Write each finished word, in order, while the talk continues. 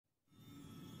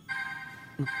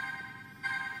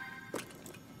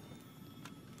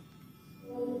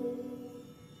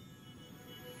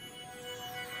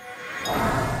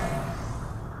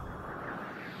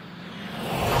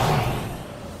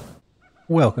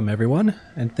Welcome everyone,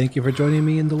 and thank you for joining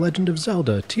me in The Legend of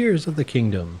Zelda, Tears of the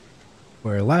Kingdom,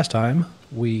 where last time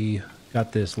we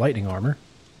got this lightning armor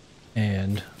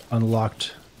and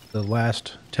unlocked the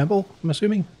last temple, I'm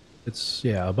assuming? It's,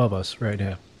 yeah, above us right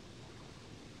now.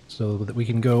 So that we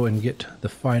can go and get the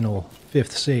final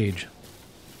 5th sage.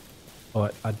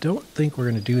 But I don't think we're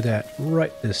going to do that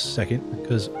right this second,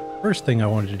 because first thing I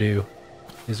wanted to do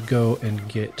is go and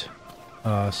get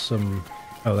some...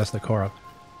 Oh, that's the Korra.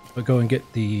 But go and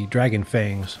get the dragon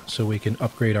fangs so we can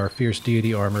upgrade our Fierce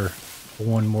Deity armor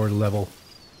one more level.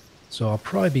 So I'll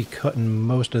probably be cutting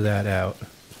most of that out.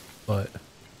 But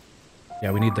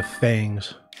yeah, we need the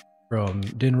fangs from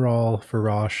Dinral,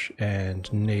 Fraught, and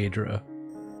Naydra.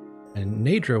 And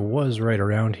Naydra was right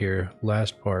around here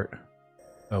last part.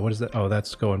 What is that? Oh,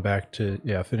 that's going back to,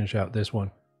 yeah, finish out this one.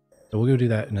 So we'll go do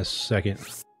that in a second.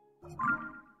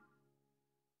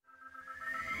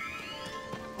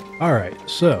 Alright,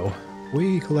 so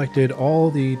we collected all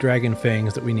the dragon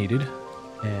fangs that we needed,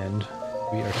 and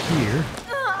we are here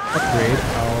to upgrade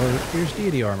our Fierce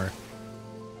Deity armor.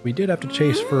 We did have to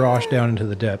chase Fraught down into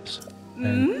the depths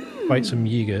and fight some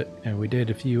Yiga, and we did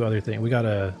a few other things. We got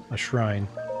a shrine,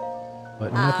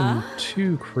 but nothing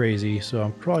too crazy, so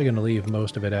I'm probably going to leave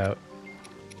most of it out.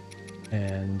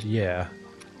 And yeah,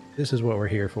 this is what we're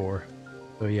here for.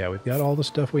 So yeah, we've got all the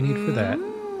stuff we need for that.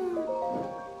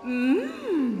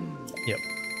 Yep.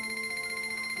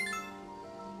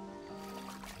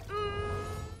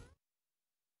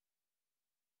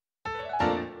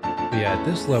 But yeah, at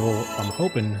this level, I'm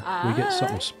hoping we get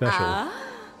something special.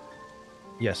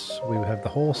 Yes, we have the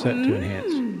whole set to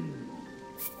enhance.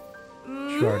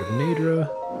 Shard of Naydra.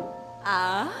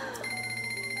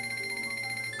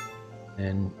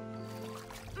 And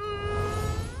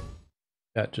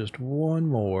got just one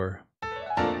more.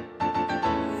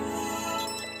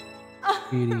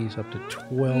 80s up to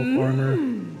 12 armor.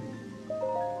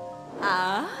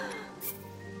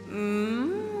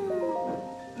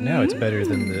 Now it's better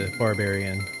than the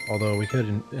barbarian, although we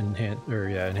could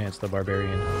enhance the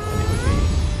barbarian, and it would be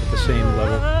at the same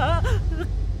level.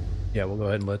 Yeah, we'll go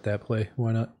ahead and let that play.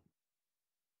 Why not?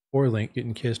 Or Link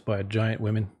getting kissed by a giant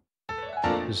woman.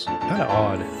 It's kind of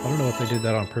odd. I don't know if they did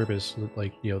that on purpose.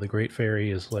 Like, you know, the Great Fairy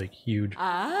is like huge.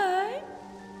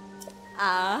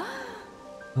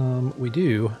 We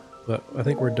do, but I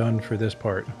think we're done for this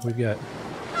part. We've got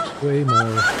way more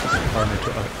armor to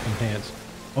enhance.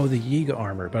 Oh, the Yiga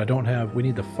armor, but I don't have... We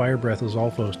need the Fire Breath of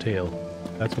Zolfo's tail.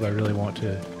 That's what I really want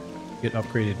to get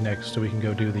upgraded next, so we can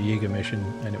go do the Yiga mission,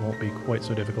 and it won't be quite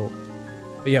so difficult.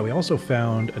 But yeah, we also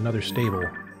found another stable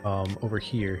over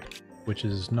here, which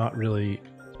is not really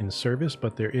in service,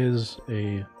 but there is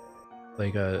a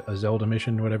Zelda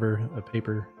mission, whatever, a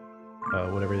paper,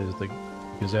 whatever it is, the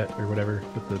Gazette or whatever,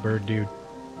 with the bird dude.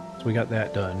 So we got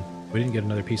that done. We didn't get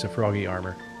another piece of froggy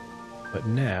armor. But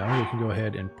now we can go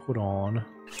ahead and put on...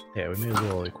 Yeah, we may as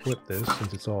well equip this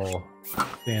since it's all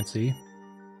fancy.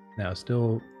 Now,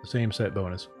 still the same set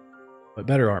bonus, but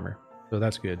better armor. So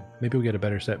that's good. Maybe we'll get a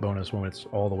better set bonus when it's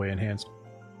all the way enhanced.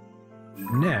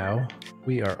 Now,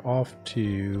 we are off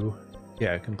to,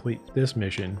 yeah, complete this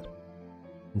mission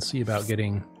and see about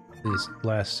getting this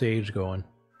last sage going.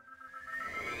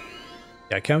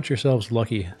 Yeah, count yourselves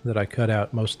lucky that I cut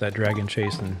out most of that dragon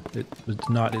chase, and it was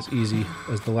not as easy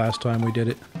as the last time we did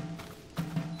it.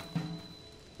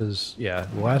 Because, yeah,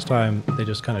 the last time they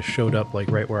just kind of showed up like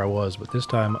right where I was, but this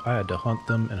time I had to hunt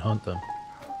them and hunt them.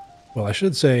 Well, I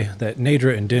should say that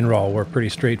Naydra and Dinral were pretty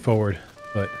straightforward,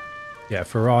 but yeah,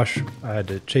 Fraught, I had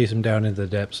to chase him down into the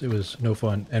depths. It was no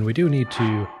fun. And we do need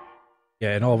to,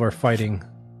 yeah, in all of our fighting,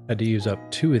 had to use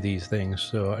up 2 of these things,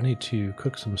 so I need to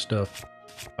cook some stuff.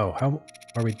 Oh, how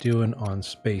are we doing on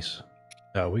space?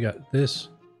 Oh, we got this.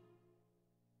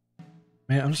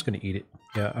 Man, I'm just gonna eat it.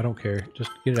 Yeah, I don't care.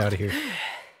 Just get it out of here.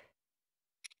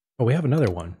 Oh, we have another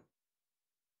one.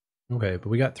 Okay, but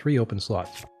we got 3 open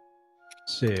slots.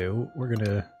 So, we're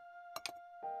gonna...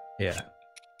 Yeah.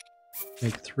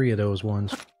 Make 3 of those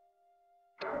ones.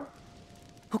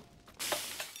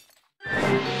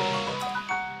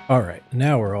 Alright,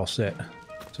 now we're all set.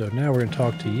 So now we're gonna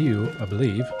talk to you, I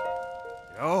believe.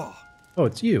 Oh,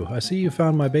 it's you. I see you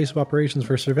found my base of operations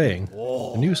for surveying.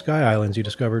 The new sky islands you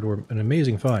discovered were an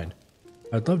amazing find.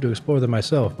 I'd love to explore them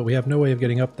myself, but we have no way of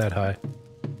getting up that high.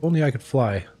 If only I could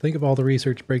fly. Think of all the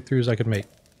research breakthroughs I could make.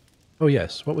 Oh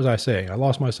yes, what was I saying? I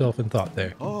lost myself in thought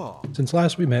there. Since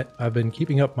last we met, I've been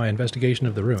keeping up my investigation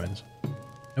of the ruins.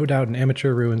 No doubt an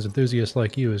amateur ruins enthusiast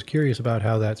like you is curious about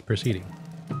how that's proceeding.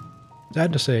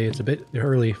 Sad to say, it's a bit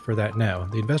early for that now.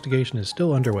 The investigation is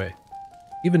still underway.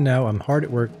 Even now, I'm hard at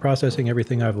work processing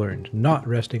everything I've learned, not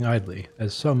resting idly,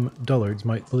 as some dullards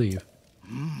might believe.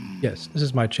 Yes, this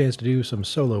is my chance to do some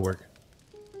solo work.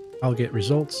 I'll get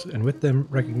results, and with them,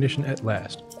 recognition at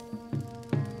last.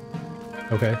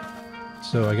 Okay,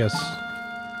 so I guess...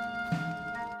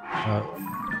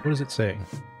 what is it saying?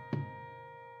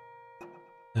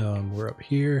 We're up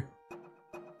here.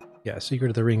 Yeah, Secret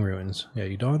of the Ring Ruins. Yeah,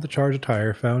 you donned the charge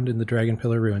attire found in the Dragon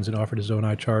Pillar Ruins and offered a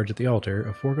Zonai charge at the altar.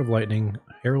 A fork of lightning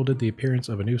heralded the appearance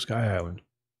of a new Sky Island.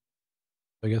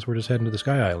 I guess we're just heading to the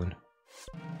Sky Island.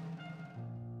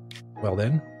 Well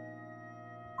then,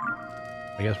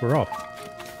 I guess we're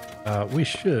off. We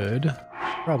should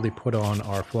probably put on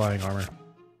our flying armor.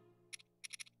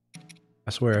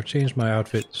 I swear, I've changed my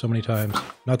outfit so many times.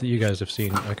 Not that you guys have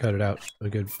seen. I cut it out a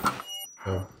good...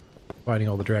 So, fighting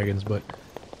all the dragons, but...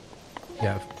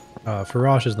 Yeah,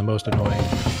 Fraught is the most annoying.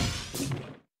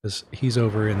 Because he's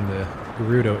over in the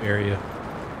Gerudo area.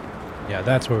 Yeah,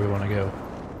 that's where we want to go.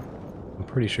 I'm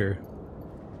pretty sure.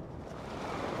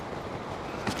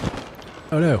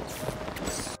 Oh no!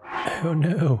 Oh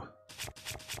no!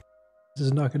 This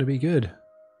is not going to be good.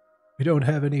 We don't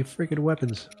have any freaking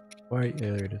weapons. Why?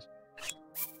 Yeah, there it is.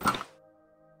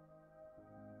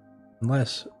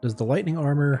 Unless, does the lightning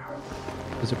armor...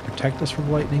 Does it protect us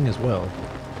from lightning as well?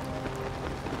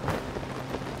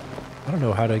 I don't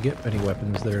know how to get any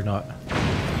weapons that are not...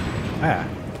 Ah!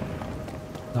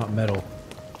 Not metal.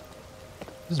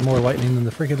 This is more lightning than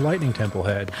the freaking lightning temple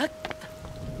had.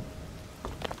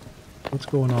 What's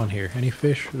going on here? Any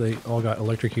fish? They all got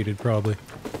electrocuted, probably.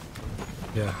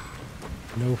 Yeah.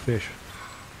 No fish.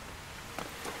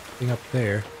 Thing up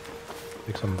there.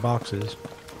 Like some boxes.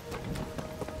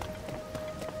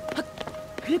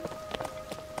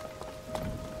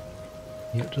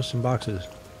 Yep, just some boxes.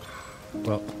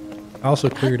 Well, I also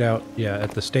cleared out, yeah,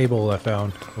 at the stable I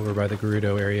found over by the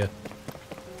Gerudo area.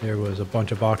 There was a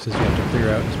bunch of boxes you have to clear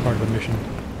out as part of the mission.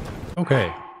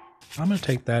 Okay, I'm going to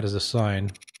take that as a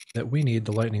sign that we need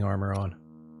the lightning armor on.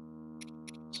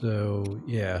 So,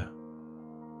 yeah.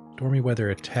 Stormy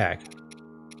weather attack.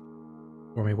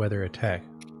 Stormy weather attack.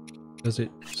 Does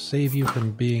it save you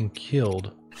from being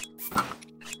killed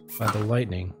by the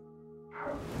lightning?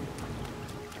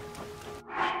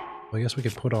 Well, I guess we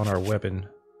could put on our weapon.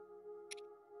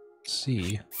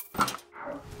 See.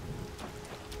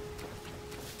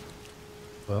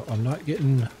 Well, I'm not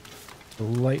getting the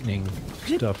lightning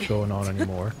stuff going on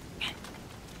anymore.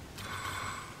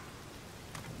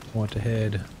 Want to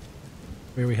head...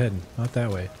 Where are we heading? Not that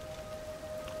way.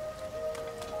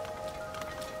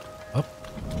 Up?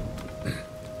 You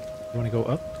want to go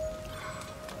up?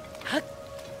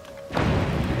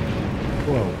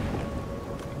 Whoa.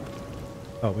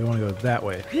 Oh, we want to go that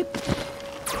way.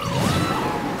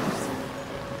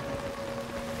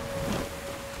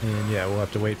 And yeah, we'll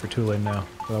have to wait for Tulin now.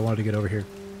 But I wanted to get over here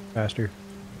faster.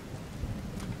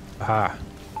 Aha!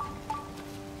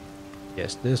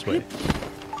 Yes, this way.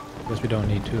 Guess we don't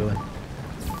need Tulin.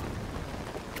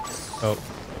 Oh.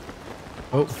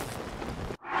 Oh!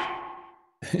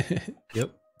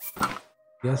 Yep.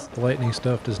 Yes, the lightning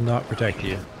stuff does not protect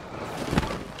you.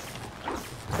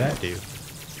 What does that do?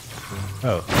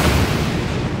 Oh.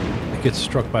 It gets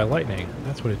struck by lightning.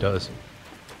 That's what it does.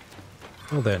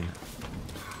 Well then.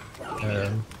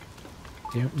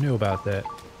 You knew about that.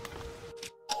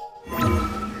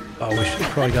 Oh, we should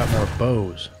have probably got more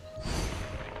bows.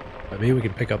 But maybe we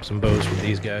can pick up some bows from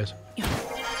these guys.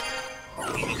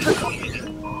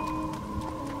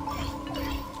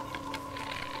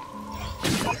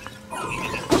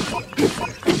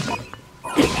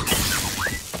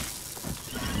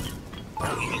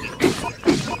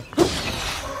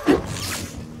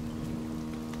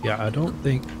 Yeah, I don't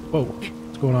think... Whoa,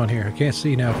 what's going on here? I can't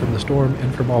see now from the storm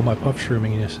and from all my puff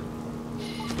shroominess.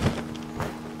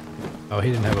 Oh,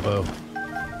 he didn't have a bow.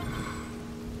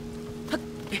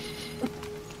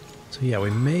 So yeah,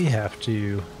 we may have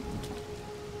to...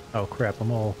 Oh crap, I'm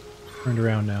all turned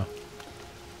around now.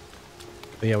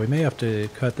 But yeah, we may have to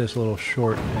cut this a little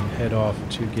short and head off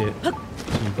to get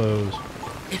some bows.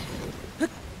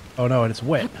 Oh no, and it's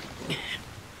wet.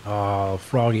 Oh,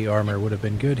 froggy armor would have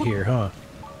been good here, huh?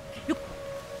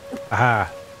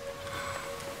 Aha!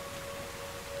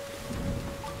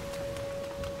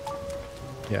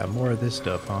 Yeah, more of this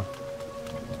stuff, huh?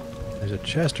 There's a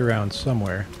chest around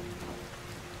somewhere.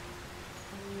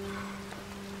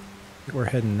 I think we're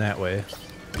heading that way.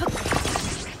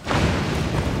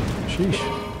 Sheesh.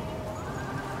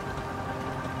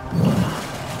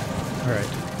 Alright.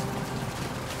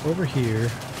 over here.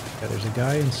 Yeah, there's a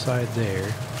guy inside there.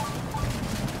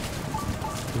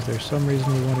 Is there some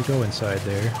reason we want to go inside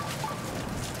there?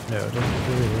 No, it doesn't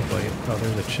really look like it. Oh,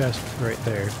 there's a chest right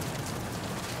there.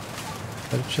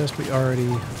 But a chest we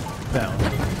already found.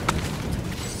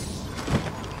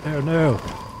 Oh no!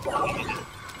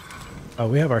 Oh,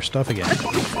 we have our stuff again.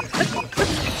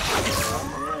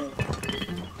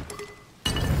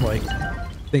 Like,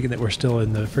 thinking that we're still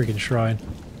in the freaking shrine.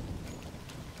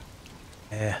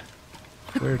 Eh.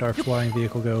 Where did our flying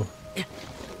vehicle go?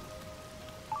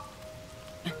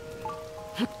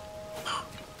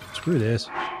 Screw this.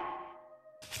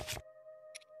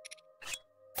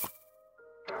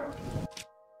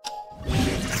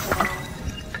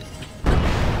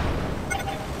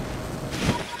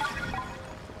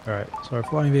 Alright, so our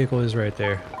flying vehicle is right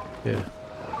there. Good.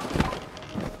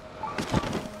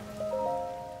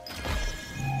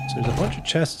 So there's a bunch of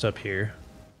chests up here,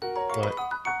 but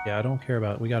yeah, I don't care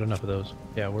about it. We got enough of those.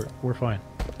 Yeah, we're fine.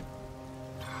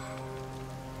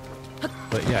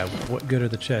 But yeah, what good are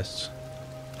the chests?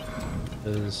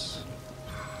 Is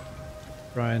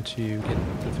trying to get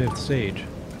the 5th stage.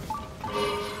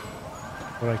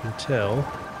 What I can tell,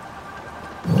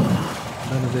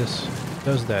 none of this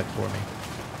does that for me.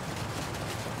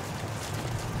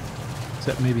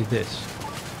 Except maybe this.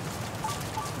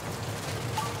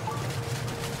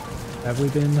 Have we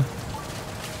been? I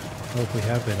hope we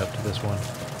have been up to this one.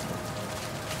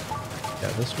 Yeah,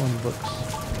 this one looks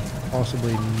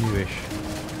possibly newish.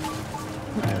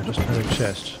 Yeah, just another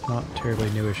chest. Not terribly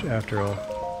newish after all.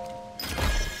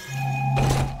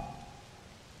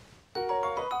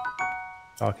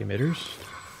 Shock emitters.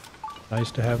 Nice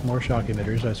to have more shock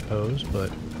emitters, I suppose,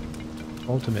 but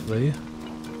ultimately,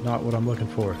 not what I'm looking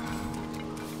for.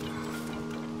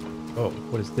 Oh,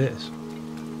 what is this?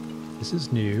 This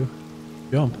is new.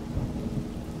 Jump.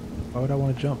 Why would I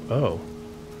want to jump? Oh.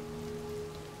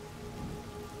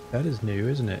 That is new,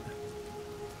 isn't it?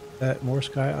 That more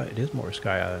Sky Island? It is more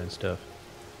Sky Island stuff.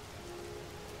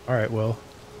 Alright, well,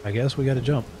 I guess we gotta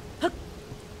jump. And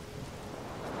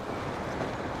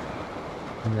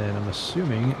then I'm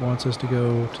assuming it wants us to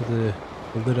go to the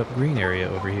lit up green area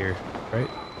over here, right?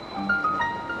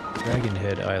 Dragon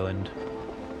Head Island.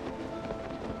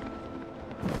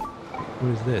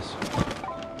 What is this?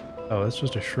 Oh, that's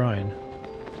just a shrine.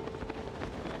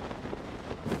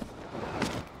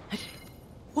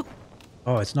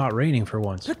 Oh, it's not raining for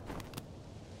once.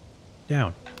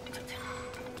 Down.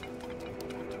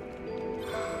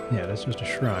 Yeah, that's just a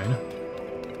shrine.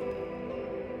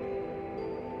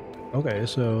 Okay,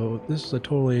 so this is a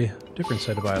totally different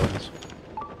set of islands.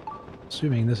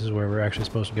 Assuming this is where we're actually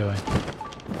supposed to go.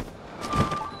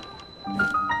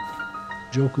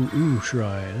 Joku-U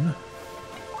Shrine.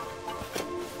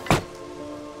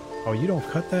 Oh, you don't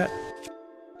cut that?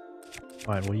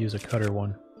 Fine, we'll use a cutter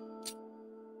one.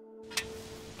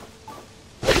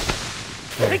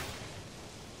 Okay.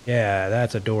 Yeah,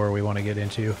 that's a door we want to get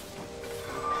into.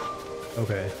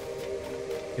 Okay.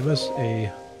 Give us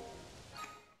a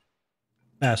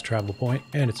fast travel point,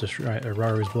 and it's a shrine, a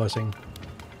Raru's Blessing.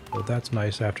 So that's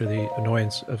nice after the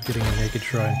annoyance of getting a naked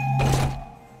shrine.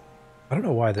 I don't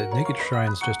know why the naked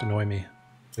shrines just annoy me.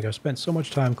 Like, I've spent so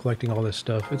much time collecting all this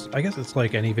stuff. I guess it's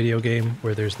like any video game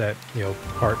where there's that, you know,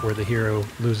 part where the hero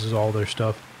loses all their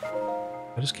stuff.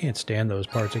 I just can't stand those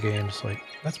parts of games. Like,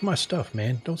 that's my stuff,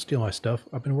 man. Don't steal my stuff.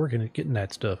 I've been working at getting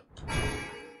that stuff.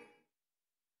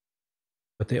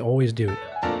 But they always do it.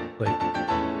 Like,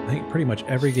 I think pretty much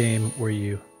every game where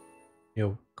you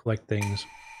collect things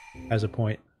has a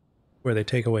point where they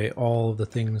take away all of the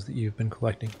things that you've been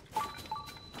collecting.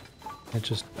 It's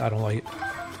just, I don't like it.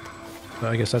 But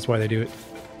I guess that's why they do it.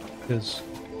 Because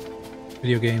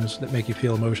video games that make you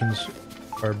feel emotions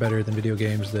are better than video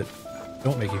games that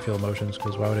don't make you feel emotions,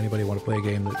 because why would anybody want to play a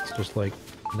game that's just like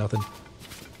nothing?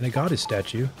 And a goddess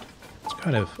statue. It's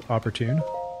kind of opportune.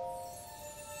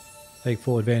 Take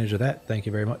full advantage of that, thank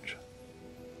you very much.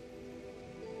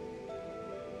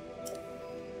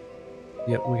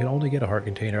 Yep, we can only get a heart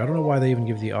container. I don't know why they even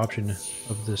give the option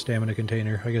of the stamina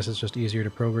container. I guess it's just easier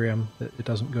to program that it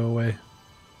doesn't go away.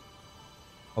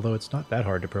 Although it's not that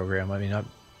hard to program. I mean,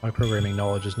 my programming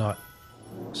knowledge is not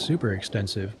super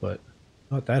extensive, but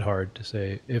not that hard to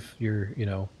say if your,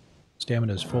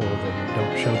 stamina is full, then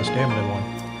don't show the stamina one.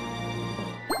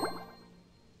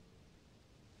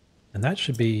 And that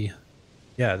should be,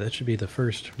 yeah, that should be the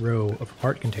first row of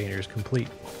heart containers complete.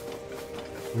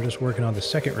 We're just working on the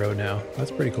second row now. That's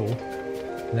pretty cool.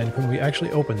 And then when we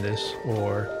actually open this,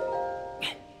 or...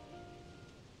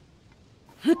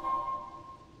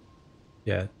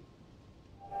 yeah.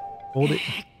 Hold it.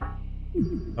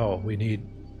 Oh, we need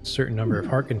a certain number of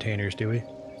heart containers, do we?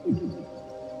 I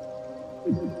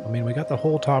mean, we got the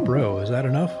whole top row. Is that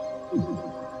enough?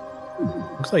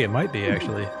 Looks like it might be,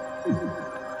 actually.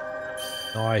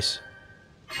 Nice.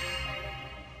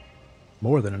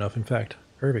 More than enough, in fact.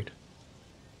 Perfect.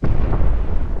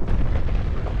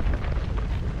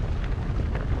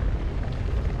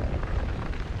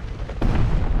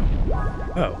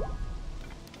 Oh.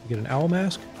 You get an owl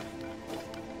mask?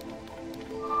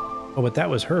 Oh, but that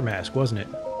was her mask, wasn't it?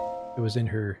 It was in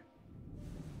her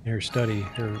study,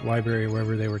 her library,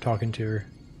 wherever they were talking to her.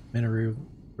 Minoru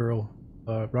girl,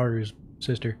 Raru's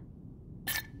sister.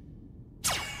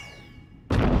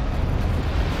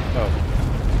 Oh.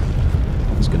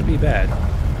 It's gonna be bad.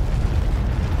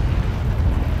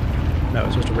 No,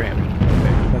 it's just a ramp.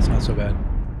 Okay, that's not so bad.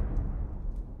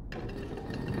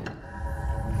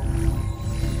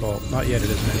 Well, not yet it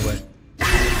isn't anyway.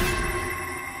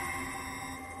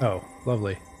 Oh,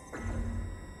 lovely.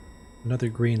 Another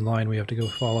green line we have to go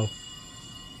follow.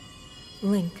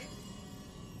 Link.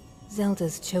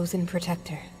 Zelda's chosen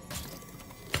protector.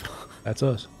 That's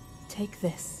us. Take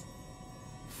this.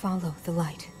 Follow the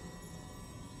light.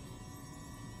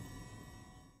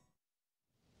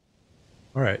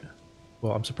 Alright.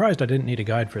 Well, I'm surprised I didn't need a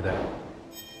guide for that.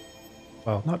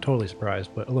 Well, not totally surprised,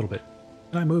 but a little bit.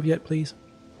 Can I move yet, please?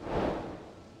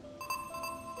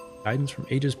 Guidance from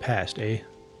ages past, eh?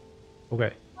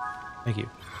 Okay. Thank you.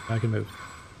 Now I can move.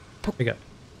 Pick up.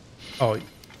 Oh, you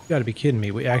gotta be kidding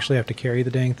me. We actually have to carry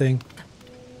the dang thing?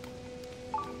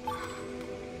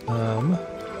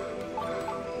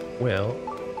 Well...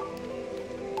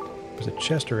 There's a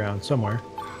chest around somewhere.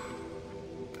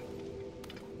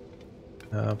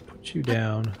 Put you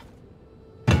down.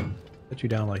 Put you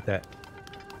down like that.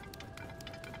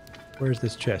 Where's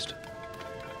this chest?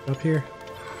 Up here?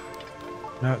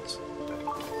 No, it's...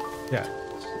 Yeah,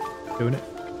 it's doing it.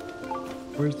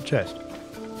 Where's the chest?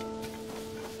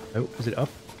 Oh, is it up?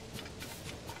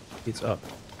 It's up.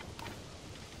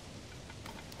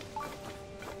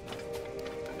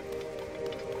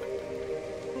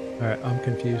 Alright, I'm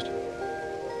confused.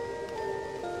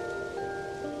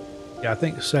 Yeah, I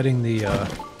think setting the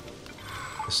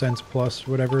Sense Plus,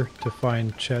 whatever, to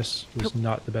find chests was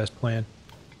not the best plan.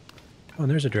 Oh, and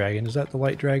there's a dragon. Is that the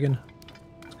light dragon?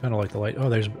 It's kind of like the light... Oh,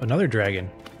 there's another dragon.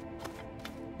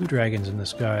 2 dragons in the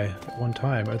sky at one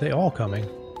time. Are they all coming?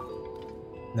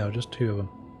 No, just 2 of them.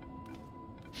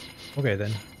 Okay,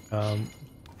 then.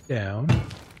 Down.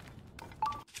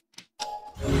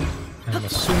 And I'm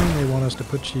assuming they want us to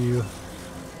put you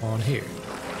on here,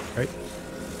 right?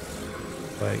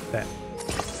 Like that.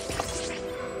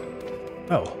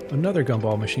 Oh, another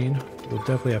gumball machine. We'll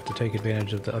definitely have to take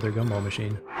advantage of the other gumball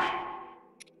machine.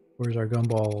 Where's our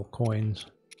gumball coins?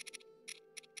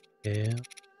 Yeah.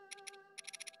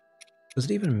 Does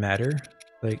it even matter?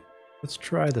 Like, let's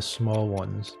try the small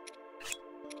ones.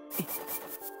 It's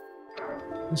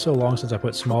been so long since I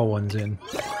put small ones in.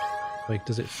 Like,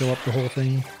 does it fill up the whole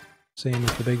thing? Same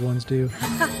as the big ones do?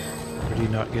 Or do you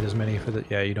not get as many for the...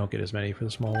 Yeah, you don't get as many for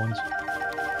the small ones.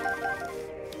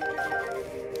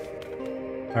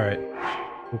 Alright.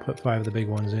 We'll put 5 of the big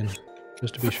ones in.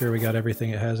 Just to be sure we got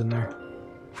everything it has in there.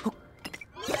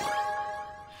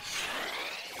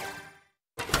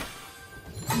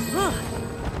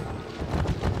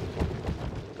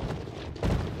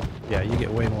 Yeah, you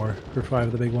get way more for 5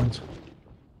 of the big ones.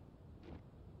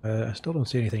 I still don't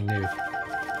see anything new.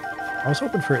 I was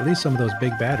hoping for at least some of those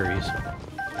big batteries.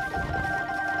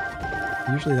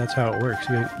 Usually that's how it works.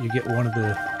 You get one of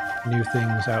the new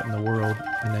things out in the world,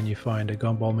 and then you find a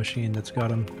gumball machine that's got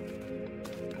them.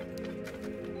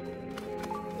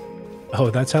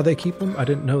 Oh, that's how they keep them? I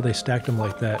didn't know they stacked them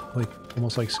like that. Like,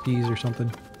 almost like skis or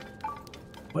something.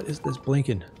 What is this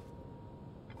blinking?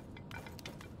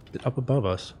 Is it up above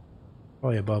us?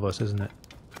 Probably above us, isn't it?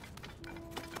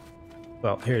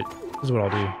 Well, here, this is what I'll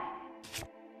do.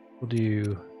 We'll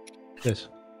do this.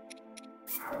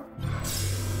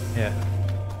 Yeah.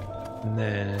 And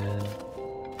then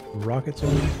rockets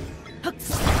on. Get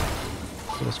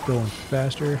us going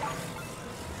faster.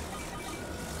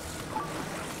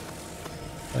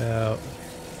 Out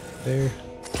there.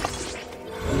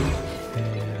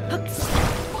 And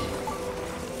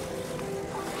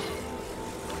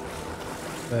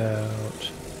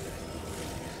about...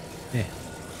 Yeah.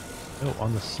 Oh,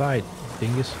 on the side,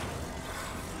 dingus.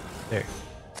 There.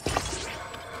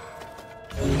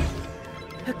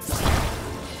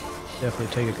 Definitely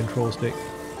take a control stick.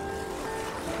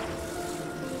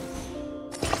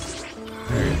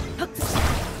 There.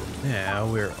 Now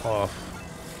we're off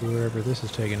wherever this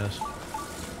is taking us.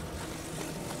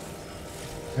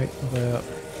 Right about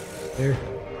there.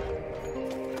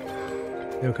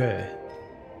 Okay.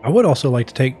 I would also like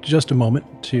to take just a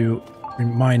moment to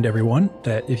remind everyone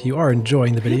that if you are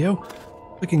enjoying the video,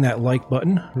 clicking that like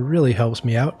button really helps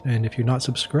me out, and if you're not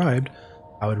subscribed,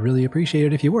 I would really appreciate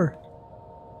it if you were.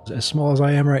 As small as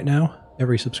I am right now,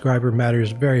 every subscriber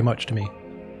matters very much to me.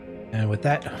 And with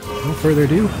that, no further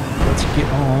ado, let's get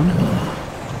on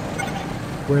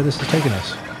where this is taking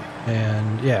us.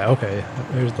 And yeah, okay,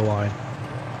 there's the line.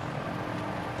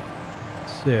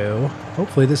 So,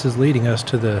 hopefully this is leading us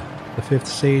to the fifth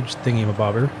sage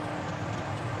thingy-mabobber.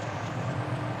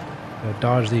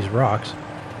 Dodge these rocks.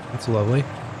 That's lovely.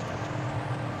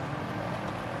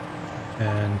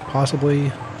 And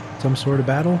possibly some sort of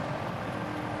battle.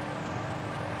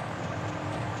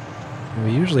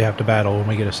 We usually have to battle when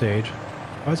we get a sage.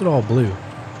 Why is it all blue?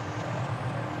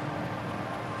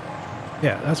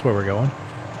 Yeah, that's where we're going.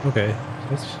 Okay, so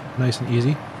that's nice and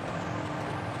easy.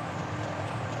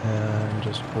 And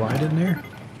just glide in there.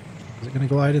 Is it going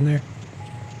to glide in there?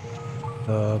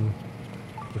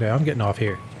 Okay, I'm getting off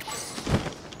here.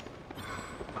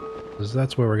 Because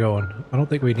that's where we're going. I don't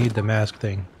think we need the mask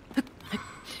thing.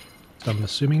 So I'm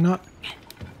assuming not.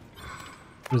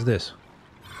 What is this?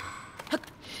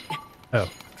 Oh.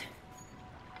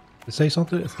 Did it say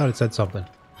something? I thought it said something.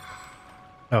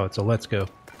 Oh, it's a let's go.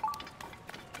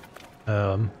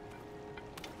 Okay,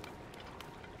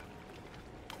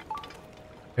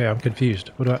 I'm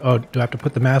confused. What do oh, do I have to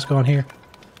put the mask on here?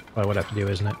 Probably what I have to do,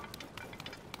 isn't it?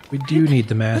 We do need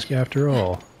the mask after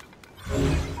all.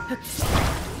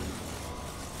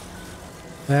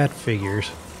 That figures.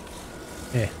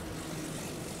 Eh.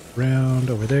 Round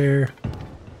over there.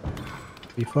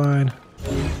 Be fine.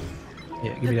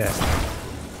 Yeah, give me that.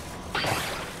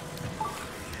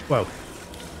 Whoa.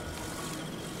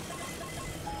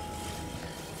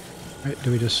 Alright,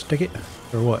 do we just stick it?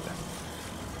 Or what?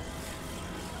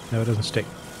 No, it doesn't stick.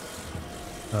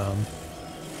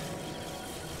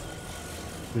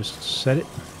 Just set it.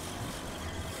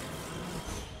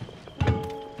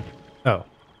 Oh.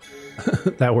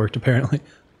 That worked apparently.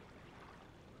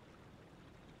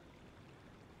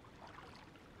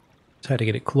 Just had to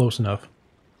get it close enough.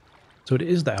 So it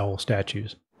is the owl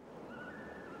statues.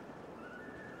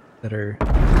 That are...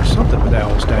 There's something with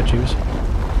owl statues.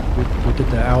 We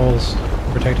did the owls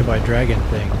protected by dragon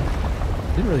thing.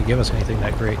 Didn't really give us anything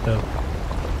that great though.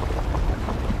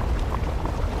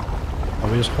 Oh,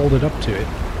 we just hold it up to it.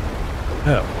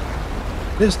 Oh.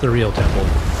 This is the real temple.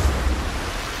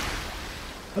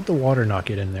 How'd the water not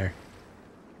get in there?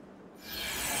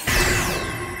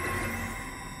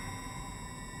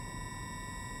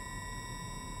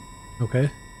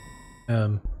 Okay.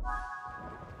 Man,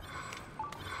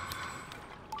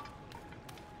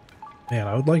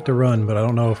 I would like to run, but I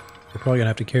don't know if we're probably gonna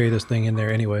have to carry this thing in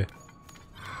there anyway.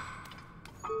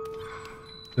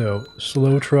 So,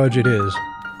 slow trudge it is.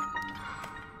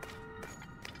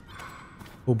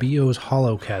 Obio's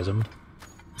hollow chasm.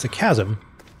 It's a chasm?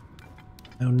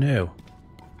 Oh no.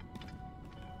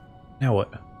 Now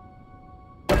what?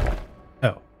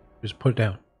 Oh, just put it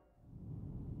down.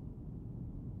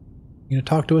 You gonna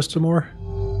talk to us some more?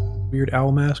 Weird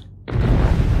owl mask?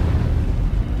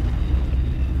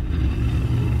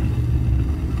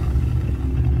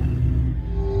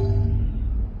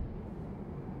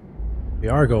 We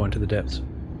are going to the depths.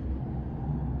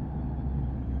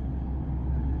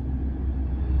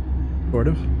 Sort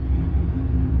of.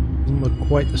 Doesn't look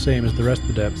quite the same as the rest of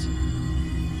the depths.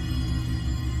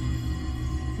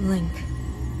 Link.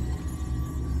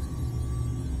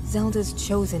 Zelda's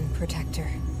chosen protector.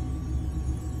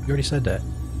 You already said that.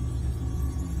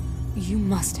 You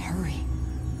must hurry.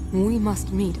 We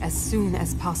must meet as soon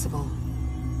as possible.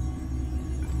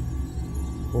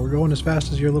 Well, we're going as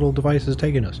fast as your little device is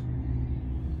taking us.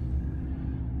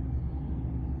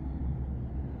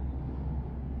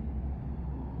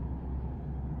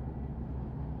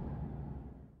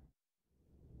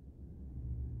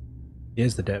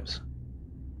 Is the depths.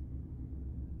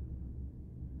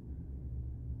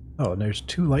 Oh, and there's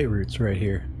two light roots right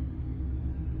here.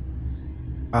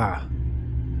 Ah.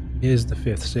 Is the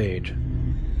fifth sage.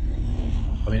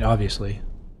 I mean, obviously.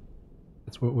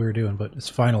 That's what we were doing, but it's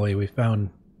finally we found...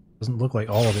 Doesn't look like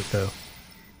all of it, though.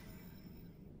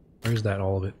 Where's that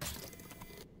all of it?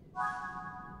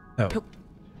 Oh.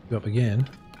 Go up again.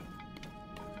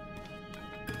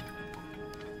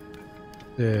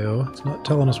 So, it's not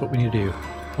telling us what we need to do.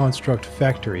 Construct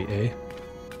factory, eh?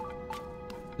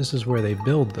 This is where they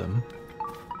build them.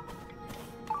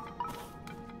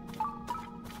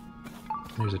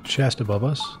 There's a chest above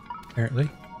us, apparently.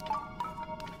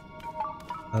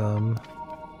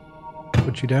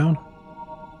 Put you down?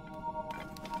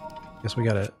 Guess we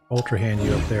gotta ultra hand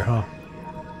you up there, huh?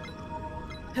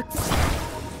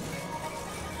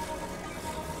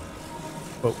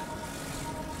 Whoa.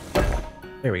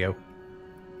 There we go.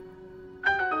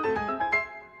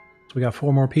 So we got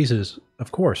 4 more pieces.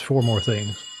 Of course, 4 more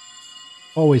things.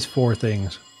 Always 4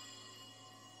 things.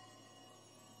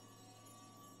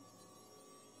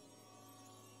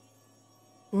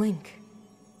 Link,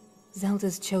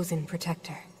 Zelda's chosen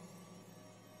protector.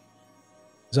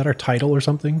 Is that our title or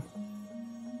something?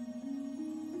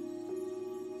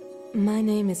 My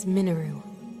name is Minoru.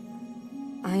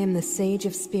 I am the Sage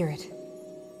of Spirit.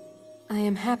 I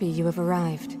am happy you have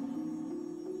arrived.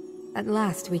 At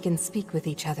last we can speak with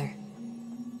each other.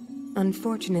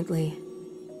 Unfortunately,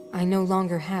 I no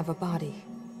longer have a body.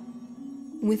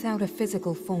 Without a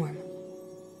physical form,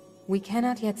 we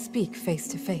cannot yet speak face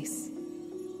to face.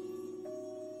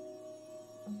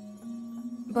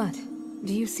 But,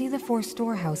 do you see the 4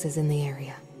 storehouses in the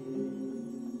area?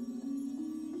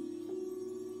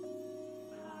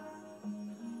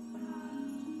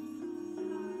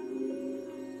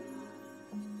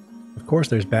 Of course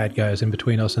there's bad guys in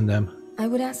between us and them. I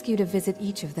would ask you to visit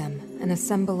each of them and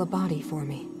assemble a body for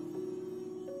me.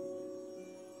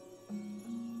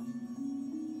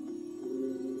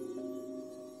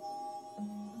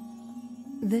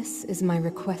 This is my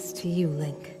request to you,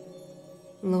 Link.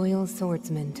 Loyal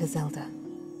swordsman to Zelda.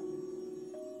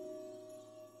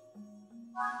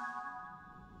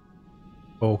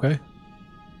 Okay.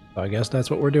 I guess that's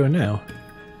what we're doing now.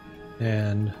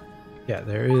 And yeah,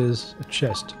 there is a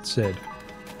chest, it said.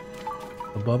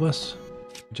 Above us.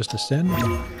 Just ascend.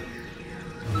 No.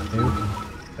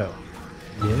 Oh.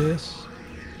 Yes.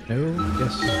 No.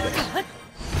 Yes. Yes.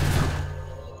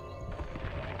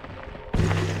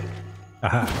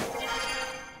 Aha.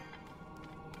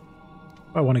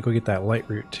 I want to go get that light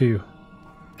root too.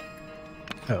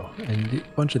 Oh, and a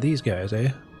bunch of these guys,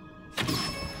 eh?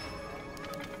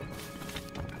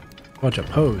 Bunch of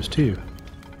Poes too.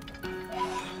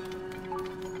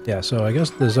 Yeah, so I guess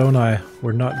the Zonai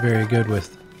were not very good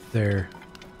with their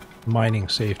mining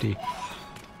safety.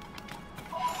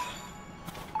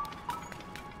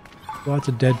 Lots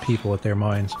of dead people at their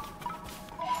mines.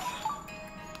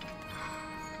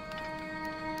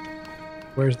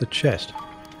 Where's the chest?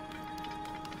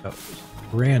 Oh,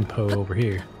 Grand Poe over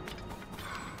here.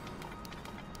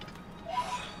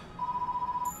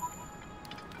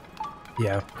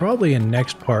 Yeah, probably in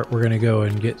next part we're gonna go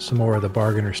and get some more of the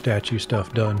bargainer statue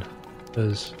stuff done.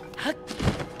 Because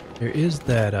there is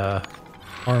that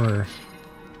armor,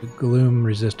 the gloom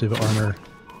resistive armor,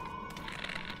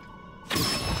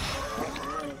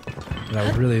 that I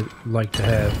would really like to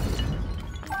have.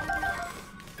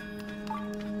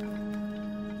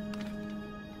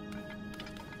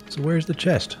 So where's the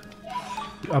chest?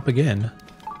 Up again?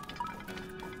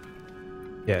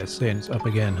 Yeah, it's saying it's up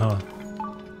again, huh?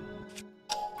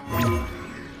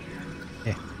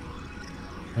 Yeah.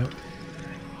 Nope.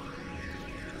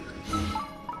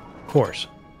 Of course.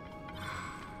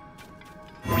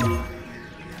 Yeah.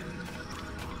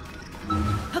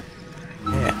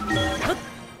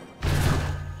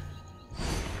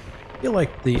 I feel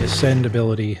like the ascend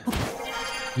ability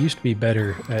used to be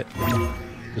better at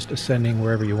just ascending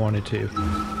wherever you wanted to.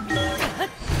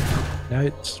 Now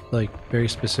it's like very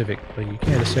specific. Like you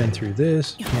can't ascend through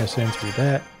this, you can't ascend through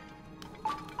that.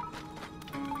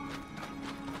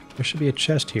 There should be a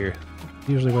chest here.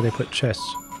 Usually where they put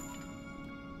chests.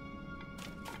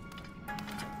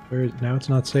 Now it's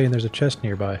not saying there's a chest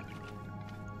nearby.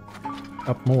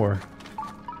 Up more.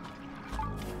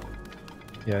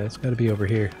 Yeah, it's gotta be over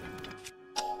here.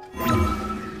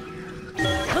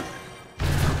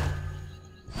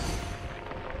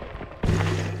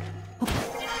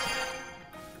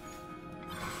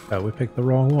 Oh, we picked the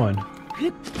wrong one.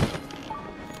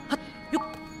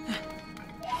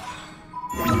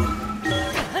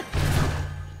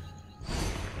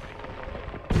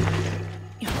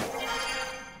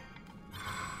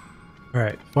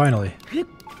 Alright, finally.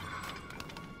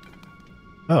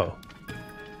 Oh.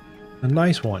 A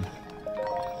nice one.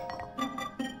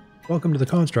 Welcome to the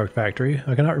Construct Factory.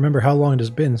 I cannot remember how long it has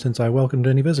been since I welcomed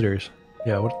any visitors.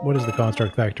 Yeah, what is the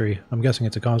Construct Factory? I'm guessing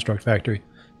it's a Construct Factory.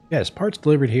 Yes, parts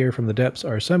delivered here from the depths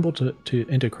are assembled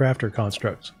into crafter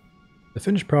constructs. The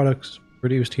finished products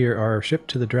produced here are shipped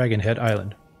to the Dragonhead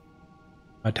Island.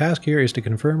 My task here is to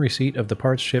confirm receipt of the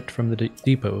parts shipped from the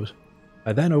depots.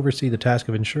 I then oversee the task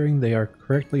of ensuring they are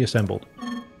correctly assembled.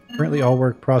 Currently all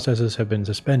work processes have been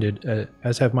suspended,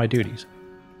 as have my duties.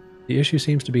 The issue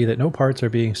seems to be that no parts are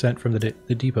being sent from the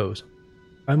depots.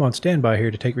 I'm on standby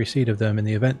here to take receipt of them in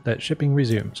the event that shipping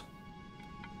resumes.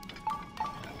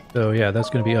 So yeah, that's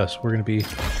going to be us. We're going to be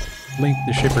Link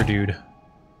the Shipper Dude.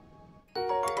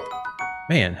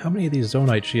 Man, how many of these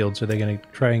Zonite shields are they going to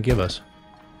try and give us?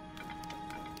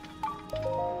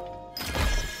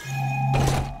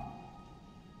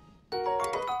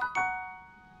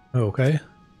 Okay.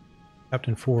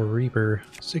 Captain 4 Reaper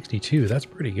 62. That's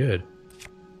pretty good.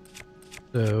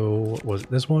 So, what was it,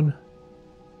 this one?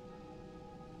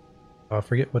 Oh, I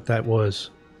forget what that was.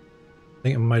 I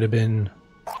think it might have been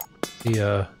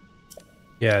the,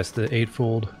 yeah, it's the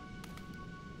eightfold,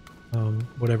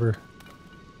 whatever.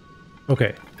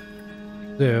 Okay.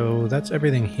 So, that's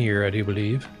everything here, I do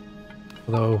believe.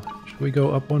 Although, should we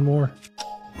go up one more?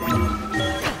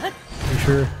 Are you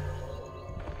sure?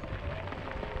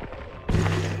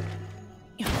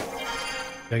 Yeah,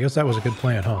 I guess that was a good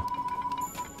plan, huh?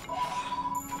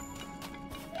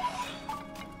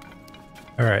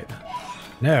 Alright.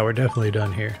 Now we're definitely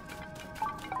done here.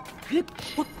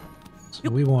 So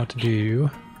we want to do...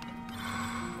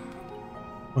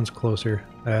 One's closer.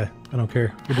 I don't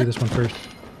care. We'll do this one first.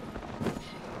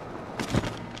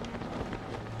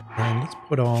 And let's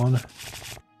put on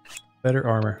better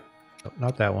armor. Oh,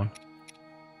 not that one.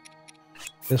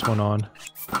 This one on.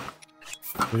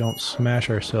 We don't smash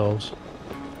ourselves.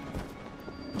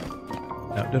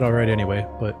 No, did alright anyway,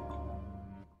 but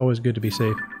always good to be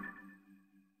safe.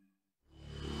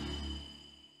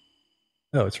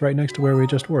 Oh, it's right next to where we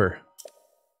just were.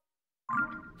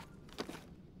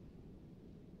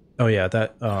 Oh yeah,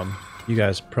 that, you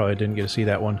guys probably didn't get to see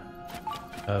that one.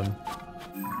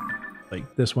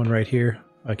 Like this one right here,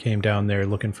 I came down there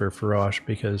looking for fraught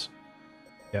because,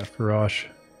 yeah, fraught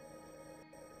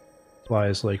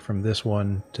flies like from this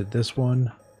one to this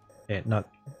one, and not,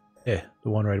 the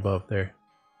one right above there.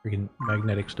 Freaking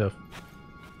magnetic stuff.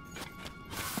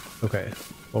 Okay,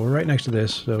 well we're right next to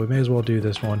this, so we may as well do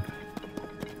this one.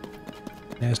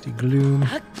 Nasty gloom.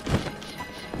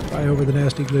 Fly over the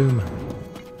nasty gloom.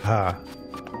 Ah.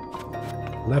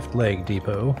 Left leg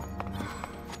depot.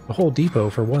 A whole depot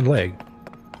for one leg.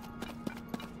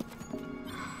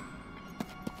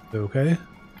 Okay.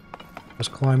 Let's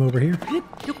climb over here.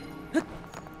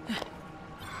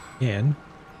 And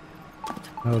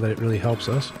know that it really helps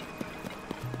us.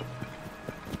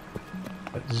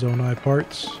 That Zonai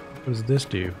parts. What does this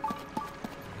do?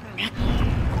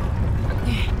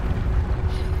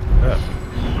 Oh.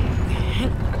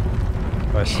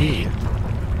 I see.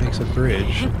 Makes a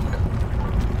bridge.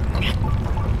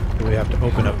 So we have to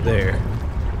open up there.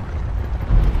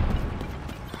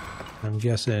 I'm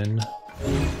guessing...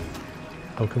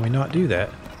 Oh, can we not do that?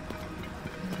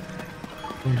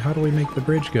 And how do we make the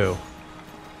bridge go?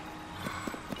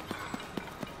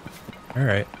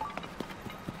 Alright.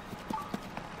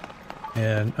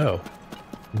 And, oh.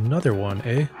 Another one,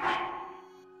 eh?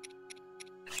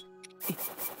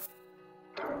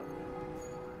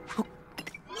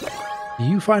 Do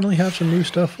you finally have some new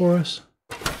stuff for us?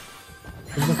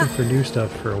 I've been looking for new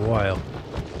stuff for a while.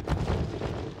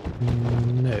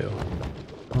 No.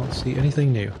 I don't see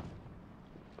anything new.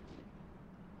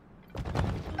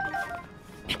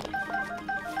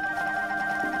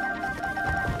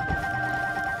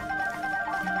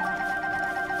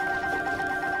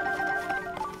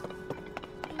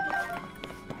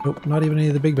 Nope, not even any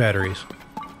of the big batteries.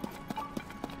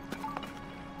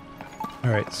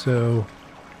 Alright, so...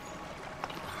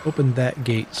 open that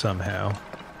gate somehow.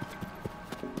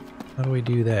 How do we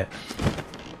do that?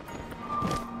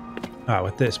 Ah,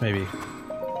 with this, maybe.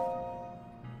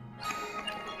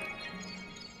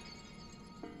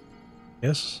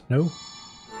 Yes? No?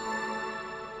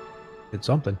 Did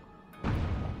something.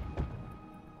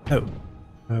 Oh.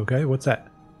 Okay, what's that?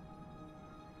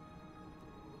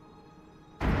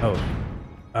 Oh.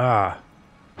 Ah.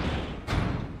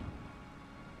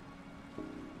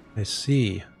 I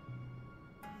see.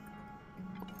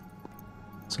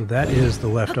 So that is the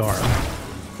left arm.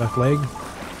 Left leg.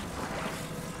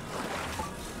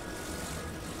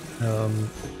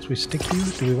 Should we stick you?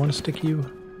 Do we want to stick you?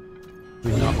 Do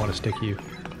we not want to stick you?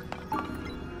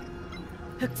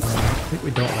 I think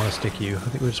we don't want to stick you. I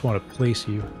think we just want to place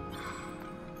you.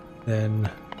 Then...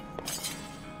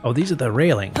 oh, these are the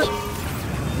railings.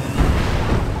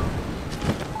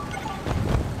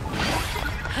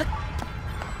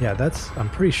 Yeah, that's... I'm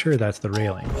pretty sure that's the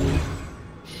railing.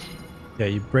 Yeah,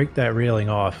 you break that railing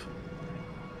off,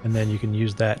 and then you can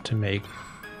use that to make,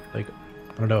 like,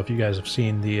 I don't know if you guys have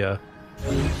seen the, all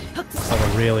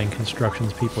the railing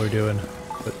constructions people are doing,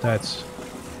 but that's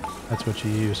what you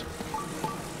use.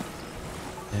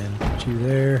 And put you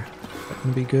there, that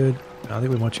can be good. I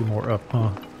think we want you more up, huh?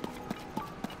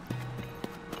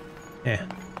 Yeah.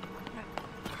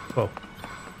 Whoa.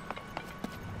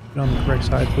 Get on the correct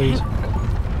side, please.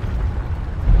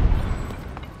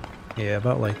 Yeah,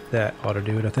 about like that ought to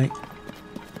do it, I think.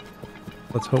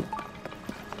 Let's hope.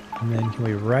 And then can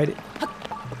we ride it?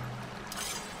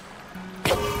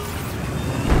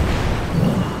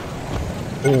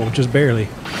 Oh, just barely.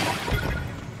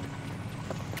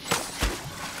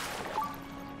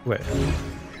 Wait.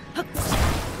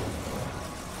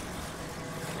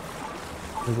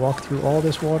 We walk through all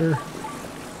this water.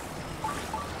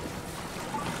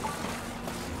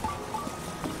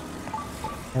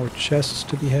 More chests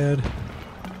to be had.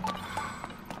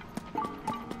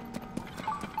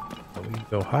 Oh, we can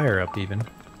go higher up even.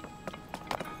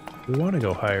 We want to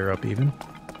go higher up even.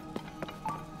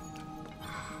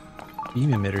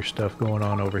 Beam emitter stuff going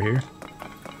on over here.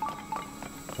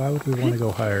 Why would we want to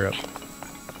go higher up?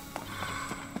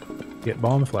 Get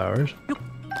bomb flowers.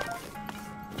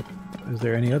 Is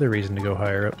there any other reason to go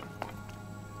higher up?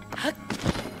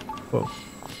 Whoa.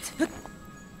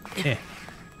 Eh.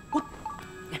 What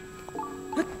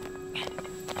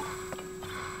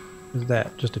is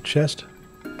that? Just a chest?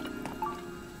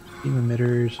 Beam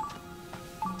emitters.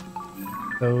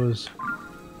 Those.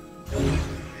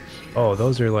 Oh,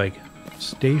 those are like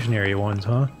stationary ones,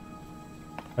 huh?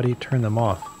 How do you turn them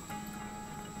off?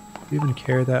 Do you even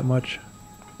care that much?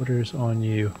 What is on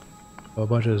you? Oh, a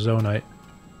bunch of zonite.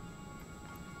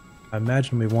 I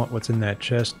imagine we want what's in that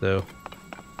chest, though.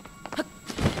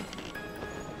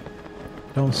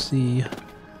 Don't see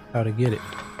how to get it.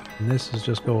 And this is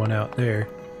just going out there.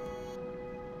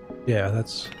 Yeah,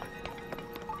 that's...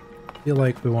 I feel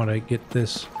like we want to get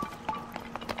this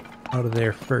out of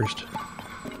there first.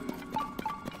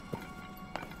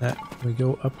 That, we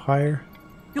go up higher?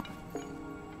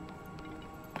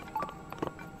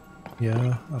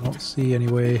 Yeah, I don't see any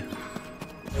way.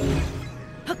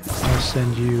 I'll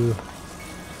send you...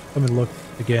 Come and look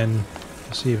again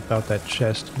to see about that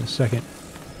chest in a second.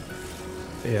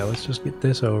 But yeah, let's just get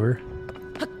this over.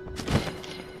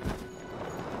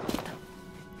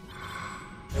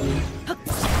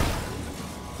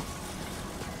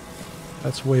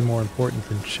 That's way more important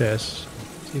than chests.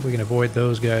 See if we can avoid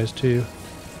those guys too.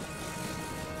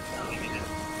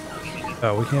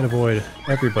 Oh, we can't avoid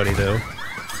everybody though.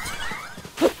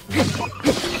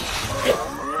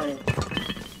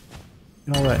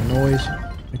 And all that noise,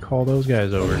 they call those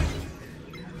guys over.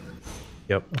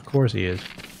 Yep, of course he is.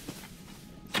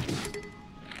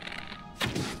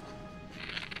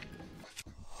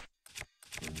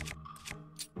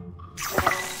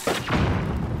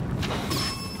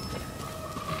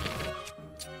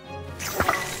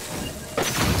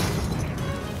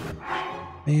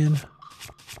 Man,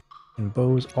 and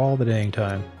bows all the dang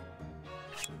time.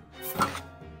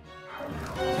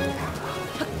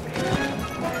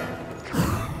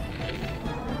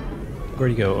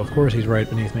 Where'd he go? Of course he's right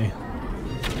beneath me.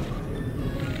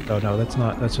 Oh no, that's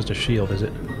not, that's just a shield, is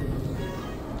it?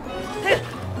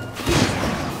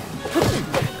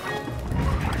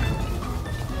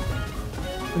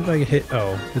 Did I get hit?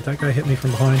 Oh, did that guy hit me from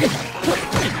behind?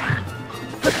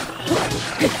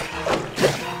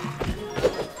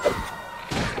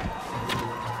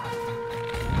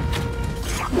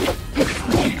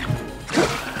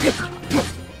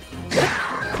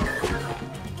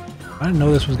 I didn't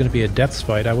know this was going to be a depths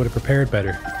fight. I would have prepared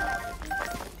better.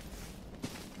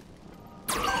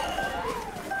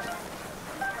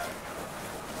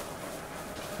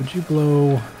 Would you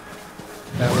blow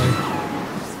that way?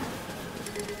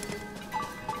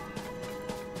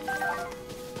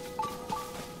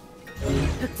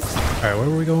 Alright, where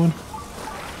were we going?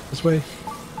 This way? I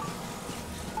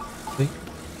think?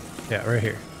 Yeah, right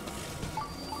here.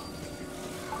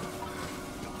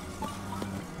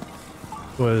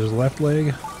 What is left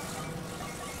leg?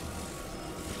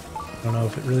 I don't know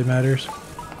if it really matters.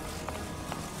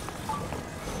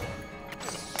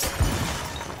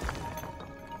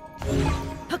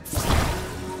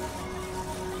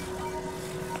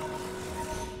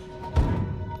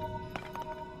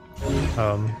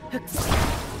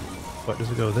 What,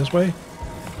 does it go this way?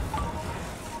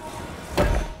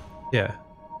 Yeah.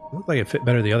 It looked like it fit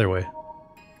better the other way.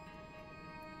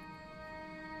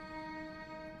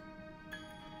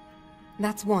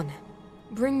 That's one.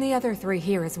 Bring the other 3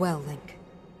 here as well, Link.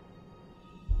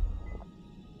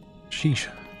 Sheesh.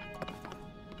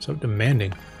 So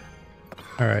demanding.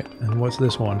 Alright, and what's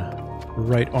this one?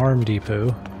 Right arm depot.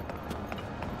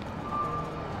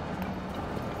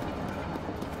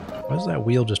 Why is that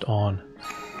wheel just on?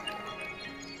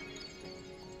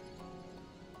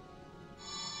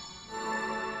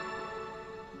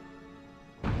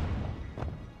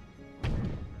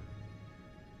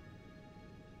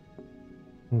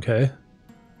 Okay.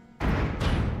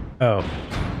 Oh.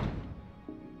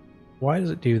 Why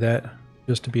does it do that?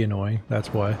 Just to be annoying,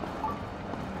 that's why.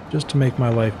 Just to make my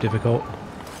life difficult.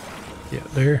 Yeah,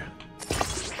 there.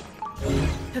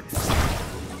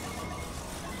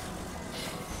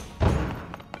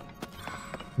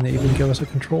 And they even give us a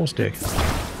control stick.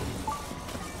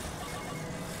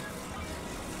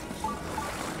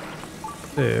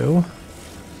 So,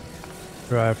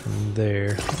 drive from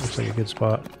there. Looks like a good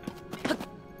spot.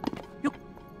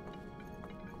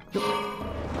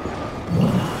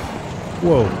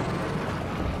 Whoa.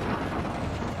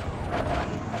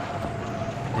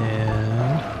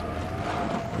 And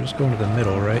we're just going to the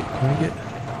middle, right? Can we get...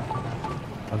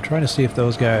 I'm trying to see if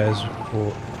those guys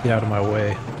will get out of my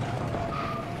way.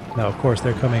 Now, of course,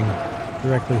 they're coming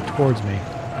directly towards me.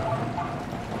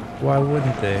 Why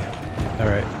wouldn't they?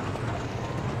 Alright.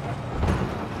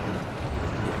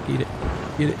 Yeah, get it.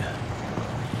 Get it.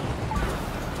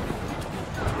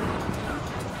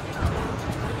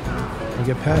 Can we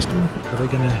get past them? Are they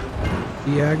gonna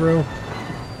be aggro?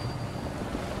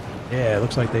 Yeah, it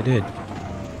looks like they did.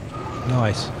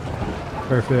 Nice.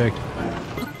 Perfect.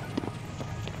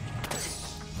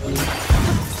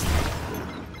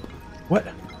 What?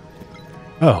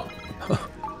 Oh.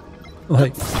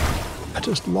 Like, I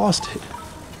just lost it.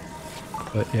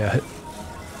 But yeah.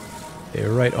 Okay,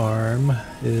 right arm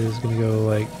is gonna go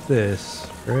like this,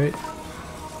 right?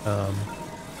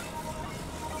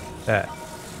 That.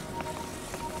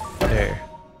 There.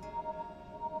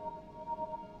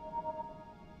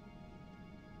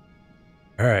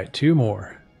 Alright, 2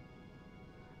 more.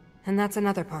 And that's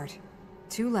another part.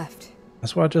 2 left.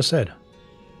 That's what I just said.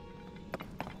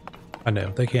 I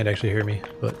know, they can't actually hear me,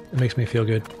 but it makes me feel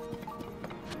good.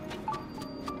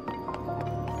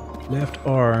 Left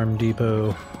arm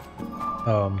depot.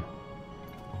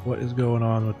 What is going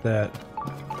on with that?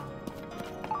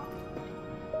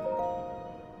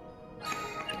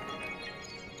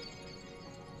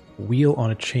 Wheel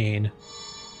on a chain.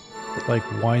 Does it, like,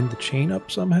 wind the chain up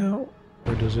somehow?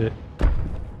 Or does it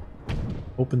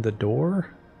open the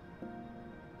door?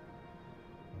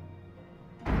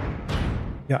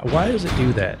 Yeah, why does it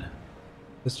do that?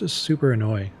 It's just super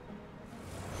annoying.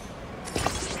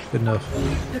 Good enough.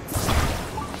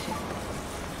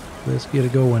 Let's get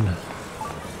it going.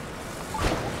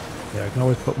 Yeah, I can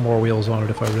always put more wheels on it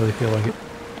if I really feel like it.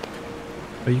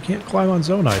 But you can't climb on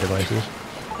Zonai devices.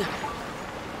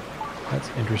 That's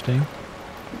interesting.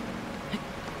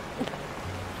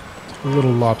 It's a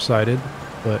little lopsided,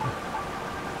 but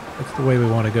that's the way we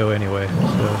want to go anyway,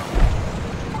 so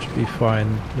it should be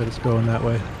fine that it's going that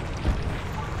way.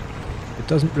 It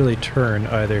doesn't really turn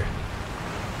either.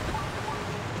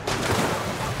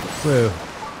 Whoa.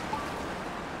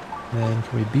 And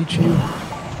can we beat you?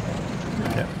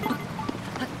 Yeah.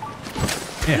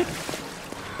 Yeah.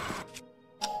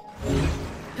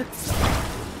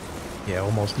 Yeah,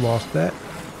 almost lost that.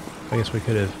 I guess we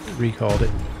could have recalled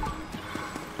it.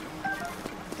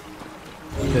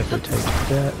 Definitely take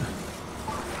that.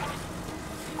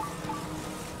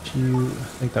 I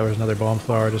think that was another bomb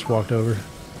flower I just walked over.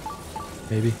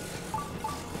 Maybe.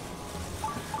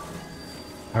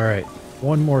 Alright,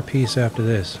 1 more piece after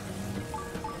this.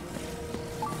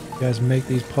 You guys make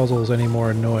these puzzles any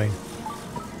more annoying.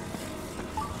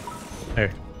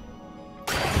 There.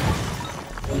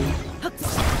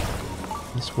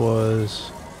 This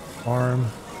was arm.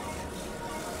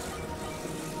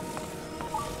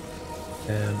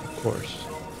 And of course.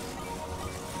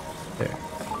 There.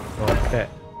 Like that.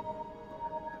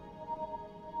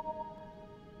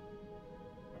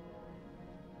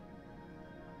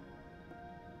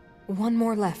 One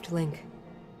more left, Link.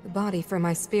 The body for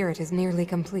my spirit is nearly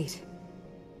complete.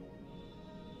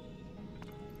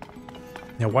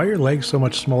 Now, why are your legs so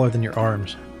much smaller than your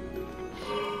arms?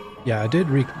 Yeah, I did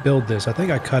rebuild this. I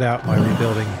think I cut out my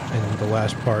rebuilding in the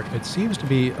last part. It seems to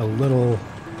be a little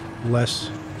less,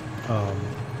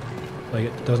 like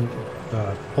it doesn't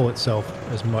pull itself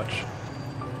as much.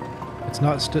 It's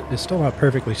still not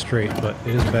perfectly straight, but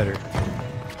it is better.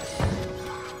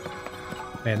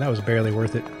 Man, that was barely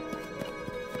worth it.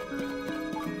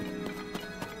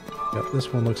 Yep,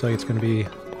 this one looks like it's going to be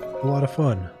a lot of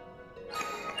fun.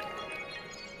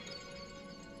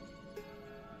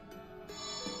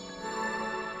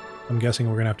 I'm guessing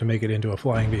we're going to have to make it into a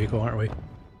flying vehicle, aren't we?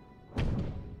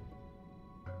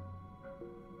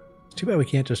 It's too bad we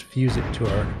can't just fuse it to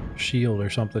our shield or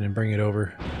something and bring it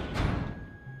over.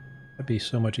 That'd be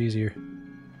so much easier.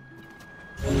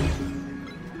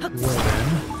 Well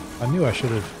then, I knew I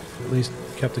should have at least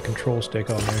kept the control stick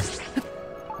on there.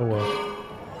 Oh well.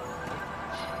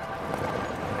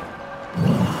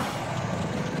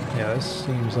 Yeah, this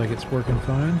seems like it's working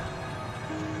fine.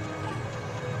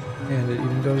 And it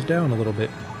even goes down a little bit.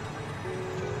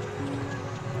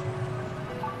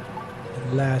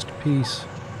 Last piece.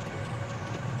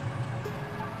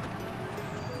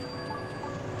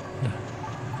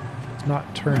 It's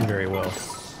not turned very well.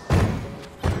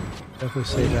 Definitely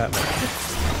say that much.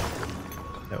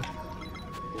 No.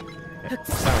 Yeah, that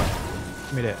one.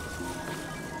 Give me that.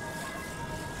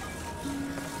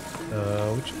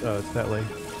 It's that leg.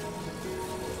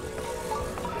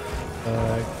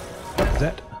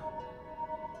 That.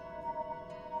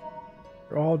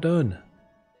 We're all done.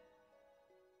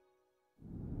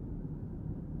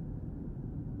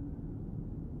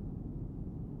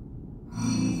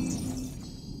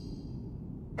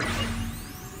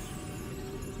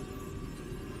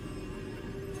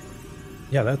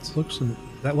 Yeah,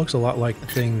 that looks a lot like the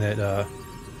thing that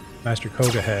Master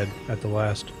Koga had at the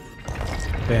last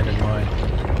abandoned mine.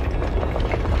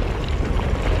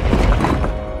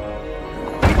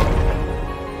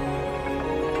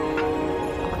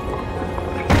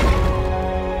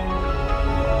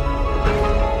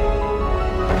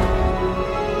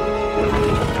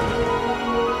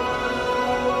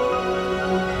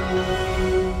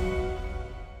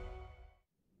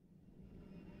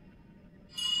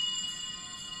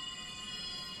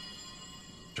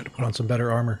 Should have put on some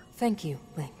better armor. Thank you,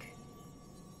 Link.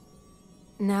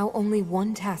 Now only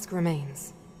one task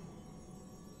remains.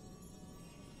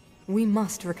 We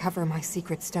must recover my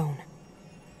secret stone.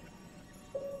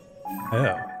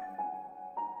 Oh.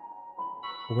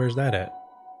 Well, where's that at?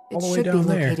 All It the way should be down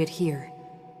there. located here.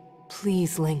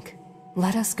 Please, Link,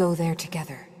 let us go there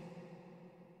together.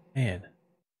 Man.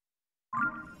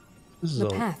 This is The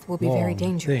a path will be very long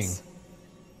dangerous. thing.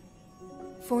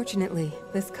 Fortunately,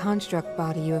 this construct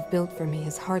body you have built for me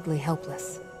is hardly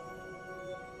helpless.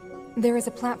 There is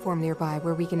a platform nearby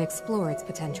where we can explore its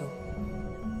potential.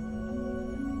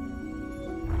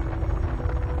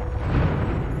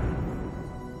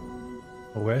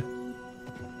 Okay.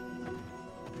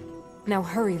 Now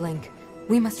hurry, Link.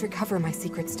 We must recover my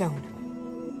secret stone.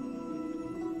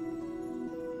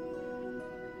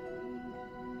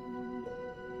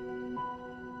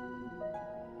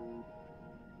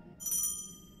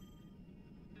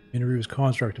 Minaru's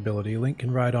construct ability. Link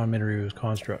can ride on Minaru's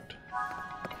construct.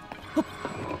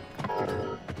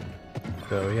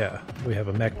 So yeah, we have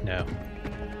a mech now.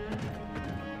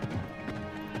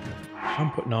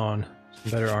 I'm putting on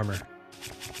some better armor.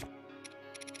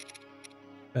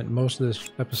 Spent most of this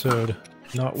episode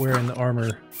not wearing the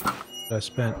armor that I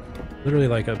spent literally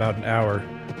like about an hour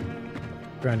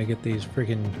trying to get these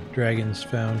freaking dragons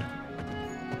found.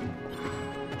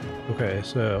 Okay,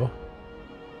 so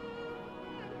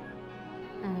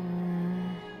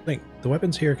Link, the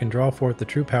weapons here can draw forth the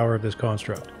true power of this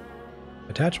construct.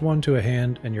 Attach one to a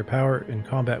hand, and your power in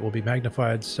combat will be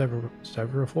magnified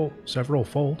several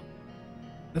fold.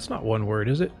 That's not one word,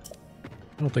 is it?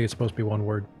 I don't think it's supposed to be one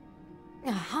word.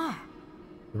 Aha!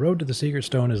 The road to the secret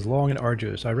stone is long and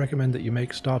arduous. I recommend that you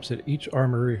make stops at each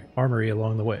armory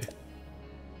along the way.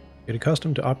 Get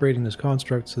accustomed to operating this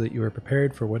construct so that you are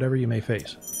prepared for whatever you may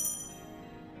face.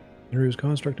 Minaru's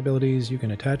construct abilities, you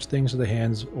can attach things to the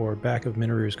hands or back of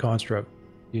Minaru's construct.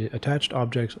 The attached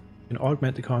objects can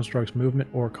augment the construct's movement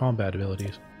or combat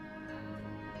abilities.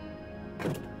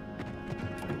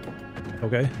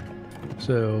 Okay,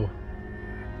 so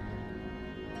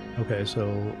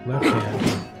left hand,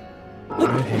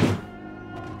 right hand,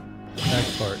 back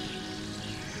part.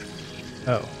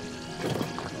 Oh.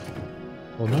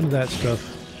 Well, none of that stuff.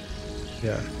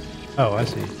 Yeah. Oh, I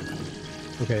see.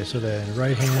 Okay, so then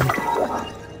right hand.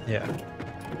 Yeah.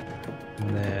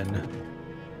 And then.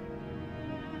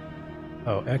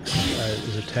 Oh, X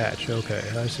is attached. Okay,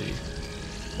 I see.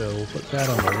 So we'll put that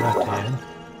on the left hand.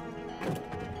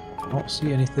 I don't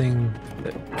see anything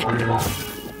that really.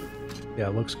 Yeah,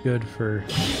 looks good for.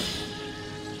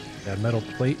 Yeah, metal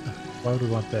plate. Why would we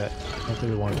want that? I don't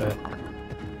think we want that.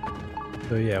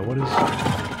 So yeah, what is...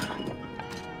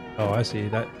 Oh, I see.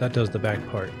 That does the back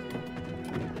part.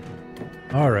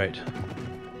 Alright.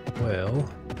 Well,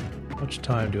 how much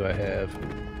time do I have?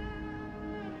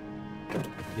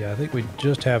 Yeah, I think we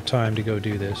just have time to go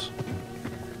do this.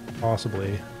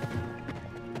 Possibly.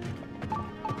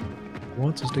 It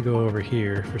wants us to go over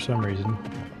here for some reason.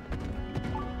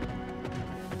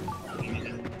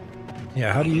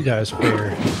 Yeah, how do you guys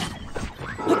fare?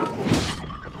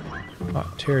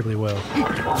 Not terribly well.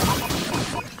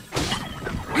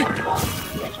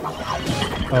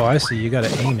 Oh, I see. You gotta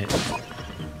aim it.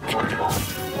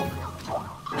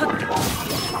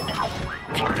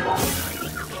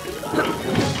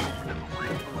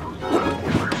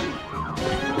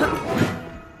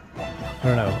 I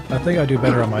don't know. I think I do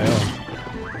better on my own.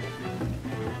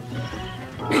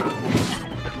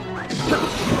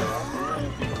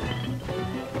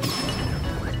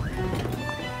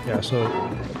 Yeah, so...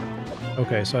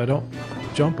 Okay, so I don't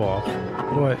jump off.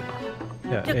 What do I...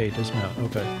 Yeah, A, dismount.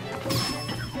 Okay.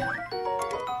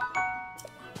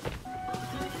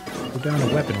 We're down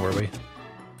a weapon, were we?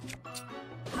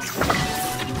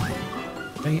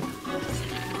 Dang it.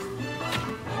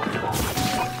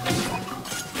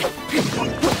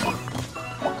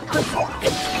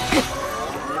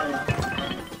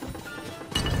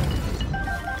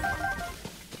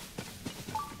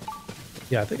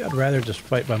 Yeah, I think I'd rather just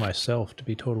fight by myself, to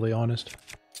be totally honest.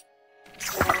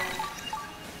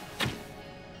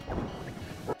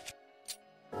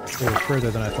 They were further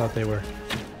than I thought they were.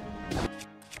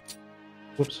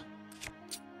 Whoops.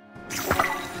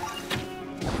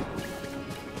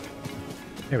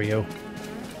 There we go.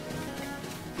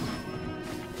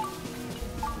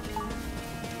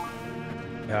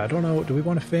 Yeah, I don't know. Do we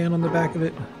want a fan on the back of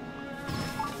it?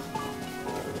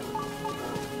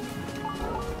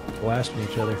 Blasting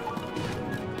each other.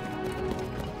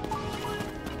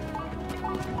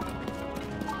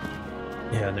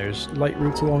 Yeah, and there's light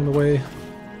roots along the way.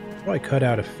 Probably cut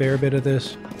out a fair bit of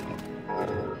this.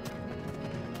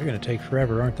 They're gonna take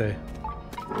forever, aren't they?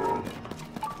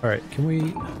 Alright, can we...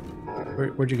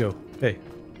 Where'd you go? Hey.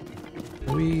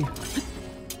 Can we...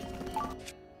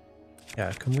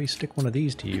 Yeah, can we stick one of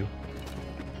these to you?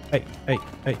 Hey, hey,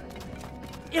 hey.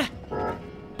 Yeah.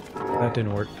 That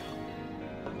didn't work.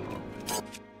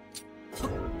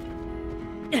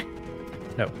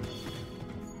 No.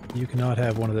 You cannot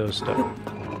have one of those stuff.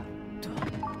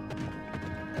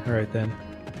 Alright then.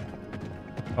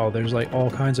 Oh, there's like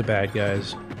all kinds of bad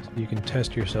guys. So you can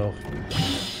test yourself.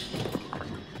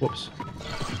 Whoops.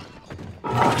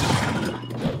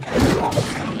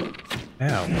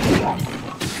 Ow.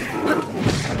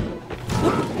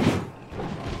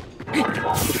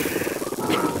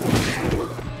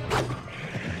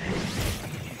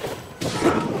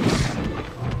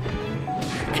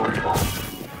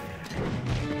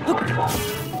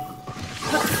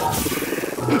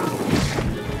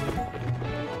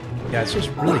 Yeah, it's just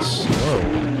really slow. I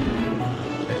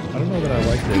don't know that I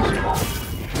like this.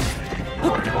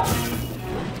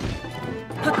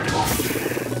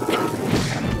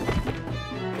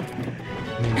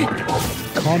 I mean,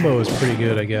 combo is pretty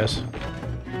good, I guess.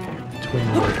 Between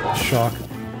the shock.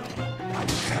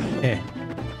 Eh.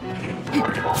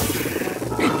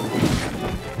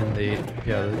 And the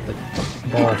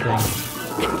ball thing.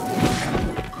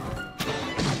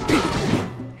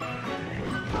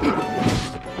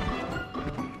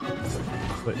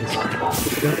 But it's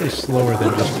definitely slower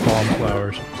than just bomb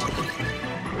flowers.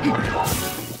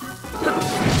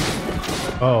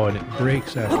 Oh, and it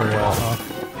breaks after a while, huh?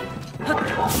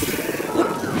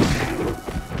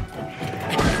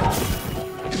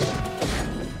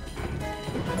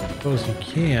 Suppose you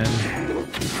can,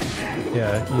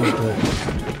 yeah, use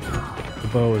the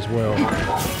bow as well.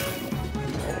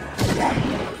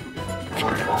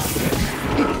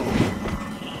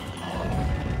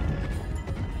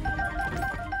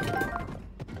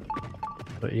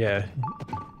 But yeah,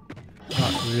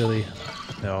 not really.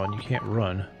 No, and you can't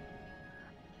run.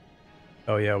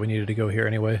 Oh yeah, we needed to go here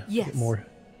anyway. Yes. Get more.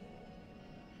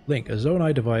 Link, a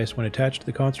Zonai device when attached to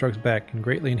the construct's back can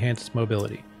greatly enhance its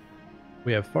mobility.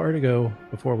 We have far to go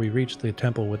before we reach the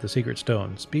temple with the secret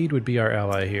stone. Speed would be our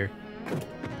ally here.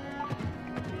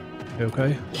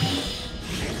 Okay.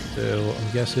 So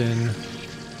I'm guessing,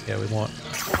 yeah, we want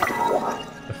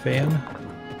a fan.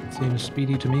 It seems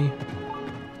speedy to me.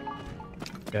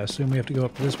 Yeah, I assume we have to go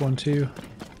up to this one too.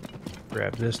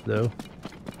 Grab this though.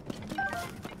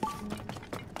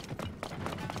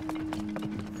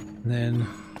 And then,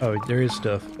 oh, there is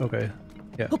stuff. Okay.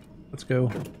 Yeah, let's go.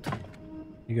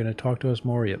 You gonna talk to us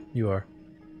more? Yep, you are.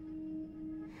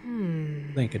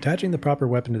 Link, attaching the proper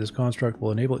weapon to this construct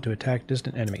will enable it to attack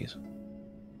distant enemies.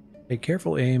 Take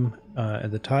careful aim,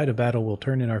 and the tide of battle will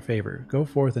turn in our favor. Go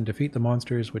forth and defeat the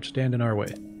monsters which stand in our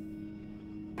way.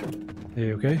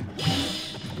 Hey, okay?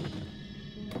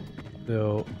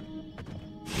 So...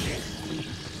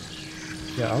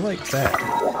 yeah, I like that.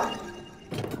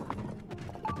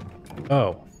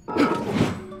 Oh.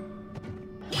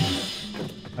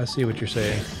 I see what you're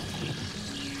saying.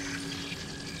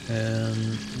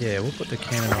 And yeah, we'll put the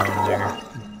cannon on there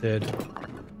instead.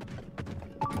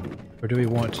 Or do we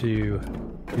want to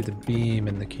do the beam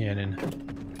and the cannon?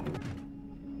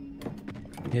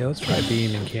 Yeah, let's try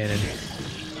beam and cannon.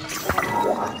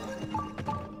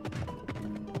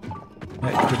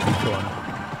 That could be fun.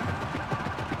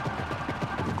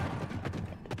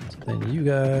 So then you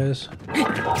guys...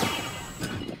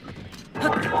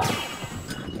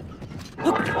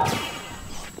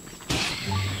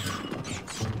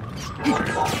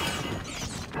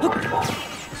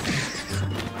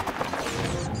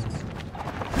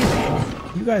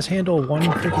 You guys handle one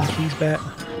freaking keys bat?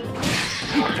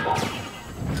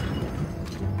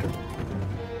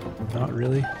 Not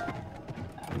really.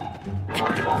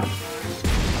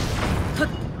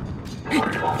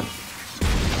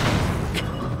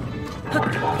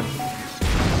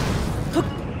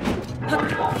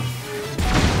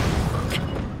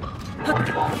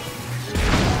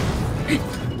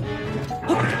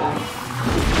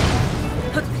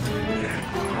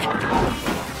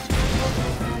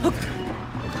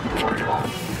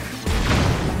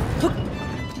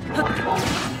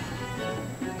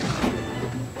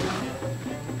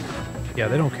 Yeah,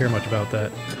 they don't care much about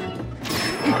that.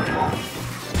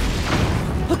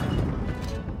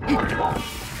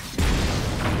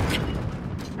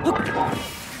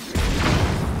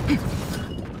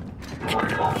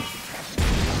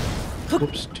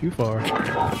 Whoops, too far.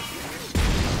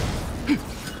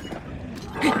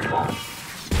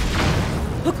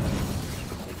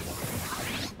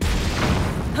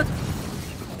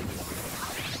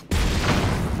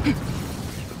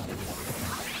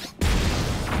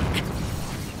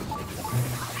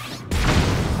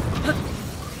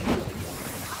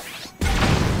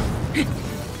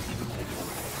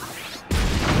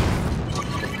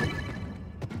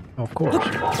 Of course.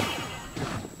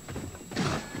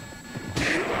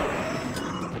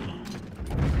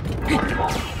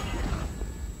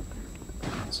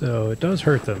 So it does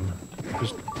hurt them,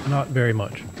 just not very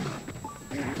much.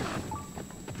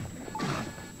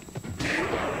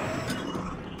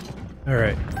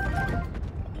 Alright.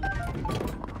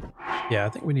 Yeah, I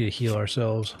think we need to heal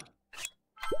ourselves.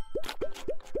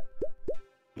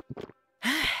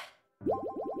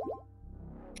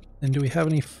 And do we have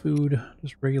any food?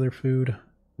 Just regular food?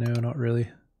 No, not really.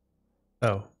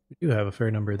 Oh, we do have a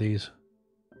fair number of these.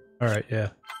 Alright, yeah.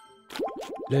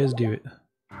 Let's do it.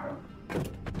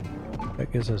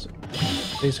 That gives us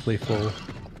basically full.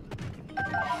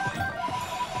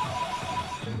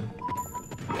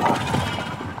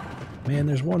 Man,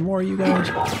 there's one more, you guys.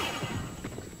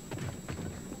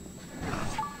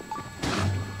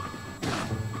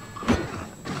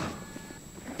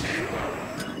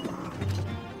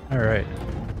 Alright.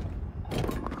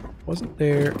 Wasn't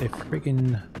there a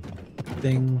freaking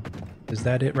thing? Is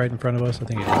that it right in front of us? I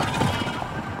think it is.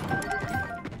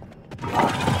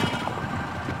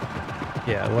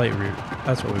 Yeah, light root.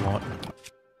 That's what we want.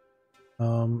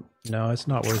 No, it's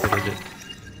not worth it, is it?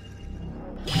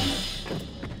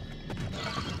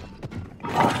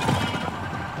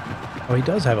 Oh, he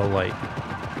does have a light.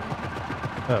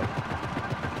 Oh.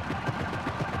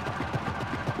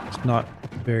 It's not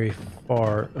very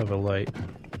far of a light.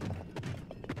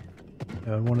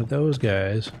 And one of those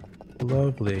guys.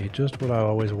 Lovely. Just what I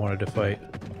always wanted to fight.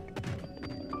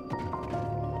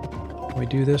 Can we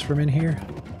do this from in here?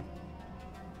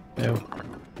 No.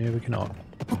 Yeah, we cannot.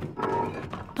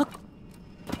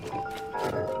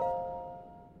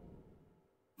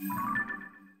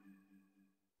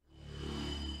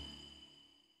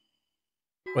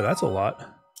 Well, that's a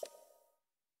lot.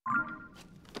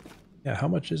 Yeah, how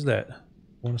much is that? I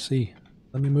want to see.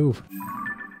 Let me move.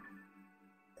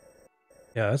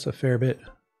 Yeah, that's a fair bit.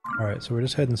 Alright, so we're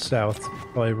just heading south.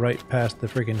 Probably right past the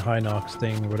freaking Hinox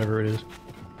thing, or whatever it is.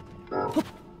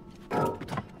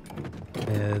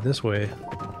 This way.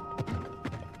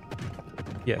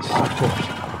 Yes, of course.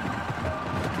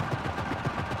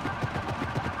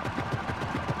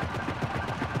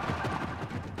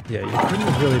 Yeah, you couldn't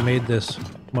have really made this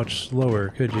much slower,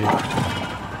 could you?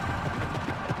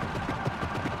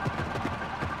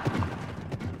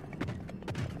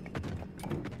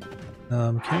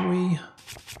 Can we...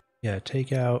 Yeah,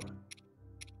 take out...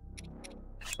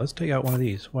 Let's take out one of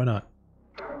these. Why not?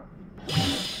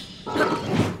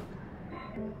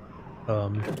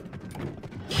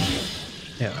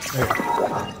 Yeah, there.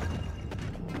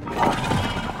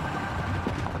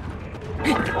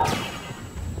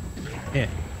 Yeah.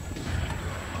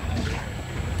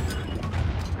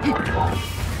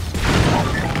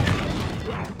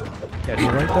 Yeah, do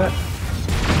you like that?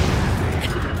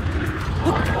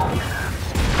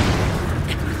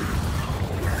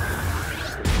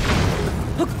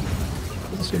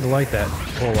 Doesn't seem to like that a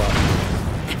whole lot.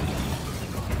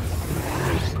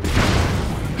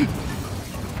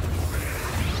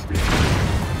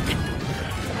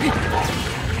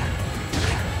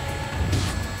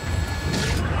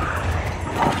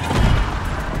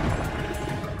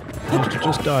 Managed to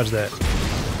just dodge that.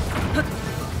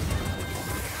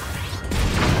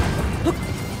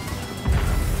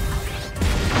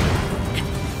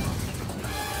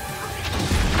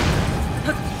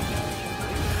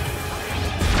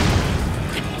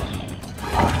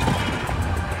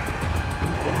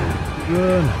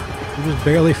 Run! You're just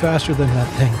barely faster than that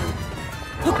thing.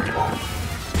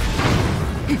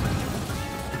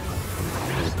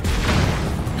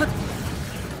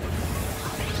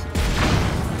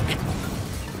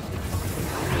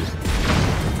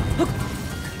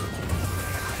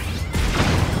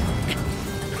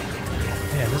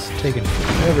 Man, this is taking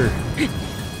forever.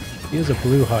 He is a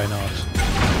blue Hinox.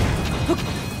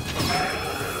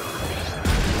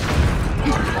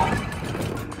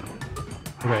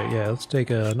 Okay, yeah, let's take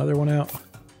another one out.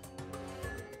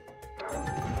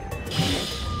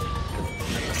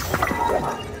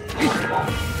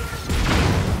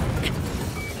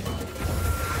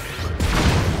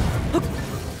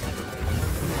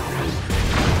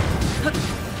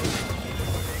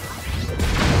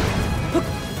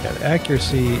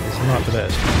 accuracy is not the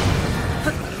best.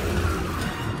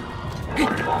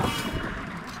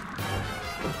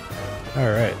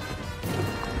 Alright.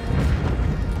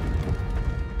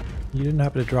 You didn't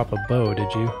happen to drop a bow,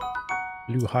 did you?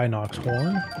 Blue Hinox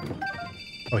horn?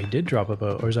 Oh, he did drop a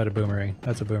bow. Or is that a boomerang?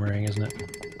 That's a boomerang, isn't it?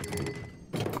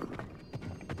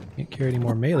 Can't carry any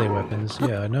more melee weapons.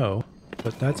 Yeah, I know.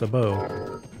 But that's a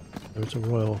bow. There's a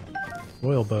royal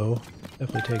bow.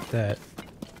 Definitely take that.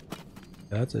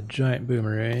 Yeah, that's a giant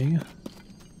boomerang.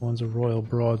 One's a royal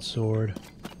broadsword.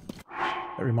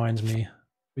 That reminds me,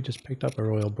 we just picked up a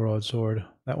royal broadsword.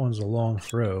 That one's a long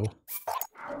throw.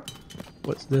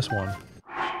 What's this one?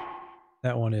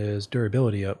 That one is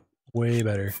durability up. Way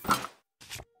better.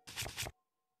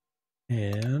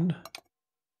 And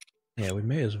yeah, we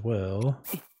may as well,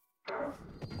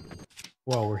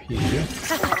 while we're here.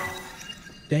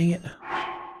 Dang it.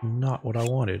 Not what I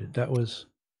wanted. That was...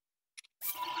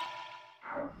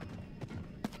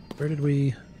 Where did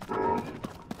we...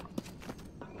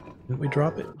 Didn't we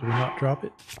drop it? Did we not drop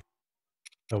it?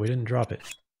 Oh, we didn't drop it.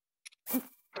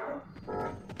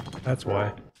 That's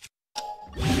why.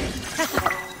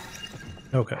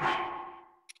 Okay.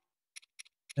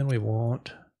 And we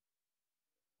want...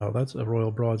 Oh, that's a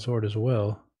royal broadsword as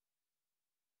well.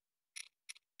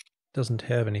 Doesn't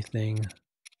have anything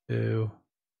to...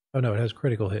 Oh no, it has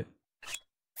critical hit.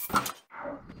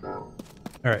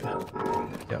 Alright.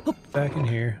 Yep, back in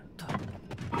here.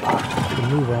 Take a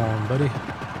move on, buddy.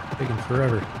 Taking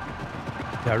forever.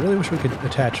 Yeah, I really wish we could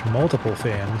attach multiple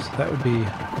fangs. That would be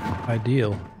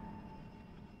ideal.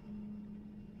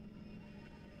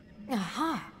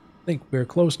 Aha! I think we're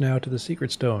close now to the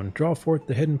secret stone. Draw forth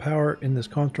the hidden power in this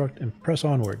construct and press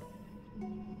onward.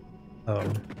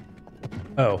 Oh.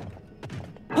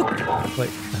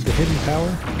 Like, the hidden power?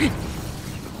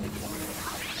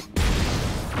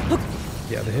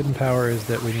 Yeah, the hidden power is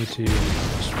that we need to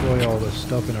destroy all the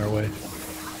stuff in our way.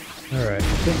 Alright,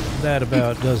 I think that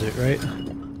about does it, right?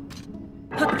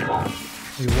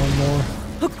 Maybe one more.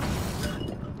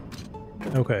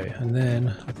 Okay, and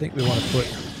then I think we want to put,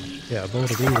 yeah,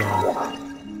 both of these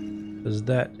on. Because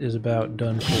that is about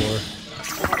done for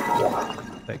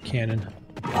that cannon.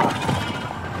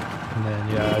 And then,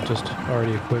 yeah, I just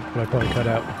already equipped, but I probably cut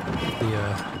out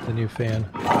the new fan.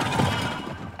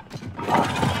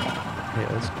 Yeah,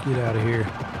 let's get out of here.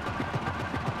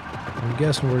 I'm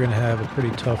guessing we're going to have a pretty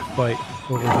tough fight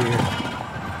over here.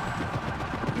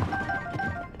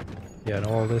 Yeah, and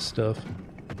all this stuff.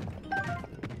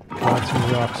 Lots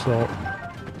of rock salt.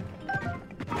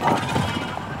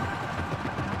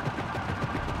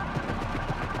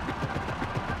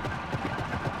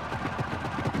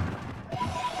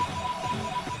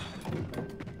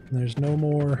 There's no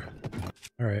more...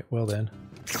 Alright, well then.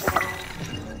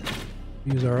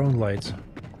 Use our own lights.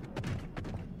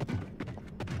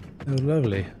 Oh,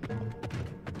 lovely.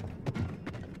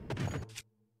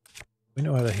 We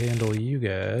know how to handle you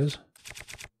guys.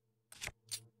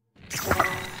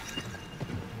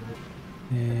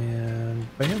 And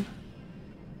bam.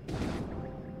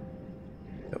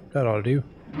 Yep, that ought to do.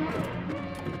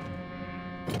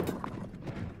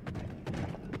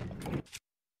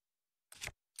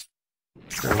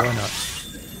 Sure, why not?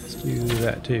 Let's do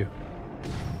that too.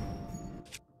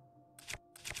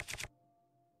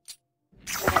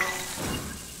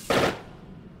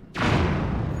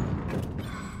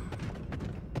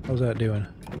 How's that doing?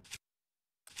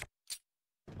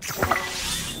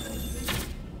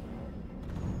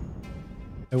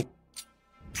 Nope.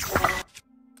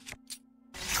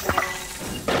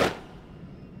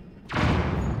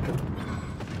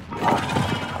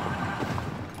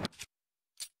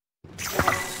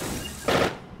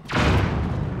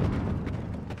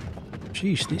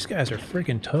 Sheesh, these guys are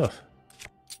freaking tough.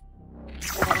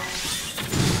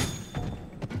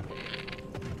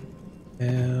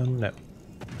 And no.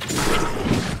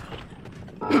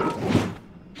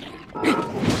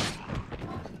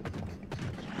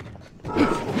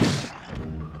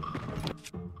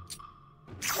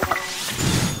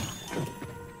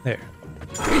 There.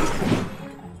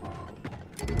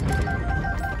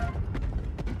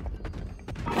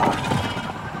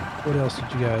 What else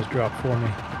did you guys drop for me?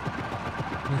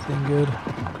 Anything good? I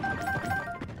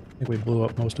think we blew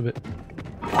up most of it.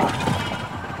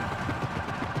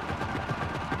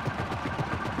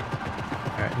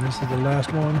 Alright, and this is the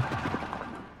last one.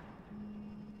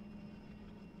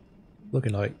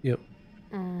 Looking like, yep.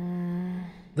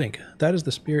 Link, that is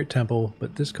the spirit temple,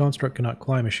 but this construct cannot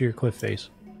climb a sheer cliff face.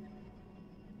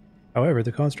 However,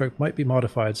 the construct might be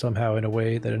modified somehow in a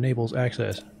way that enables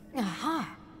access.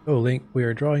 Aha! Oh, Link, we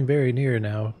are drawing very near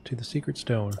now to the secret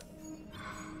stone.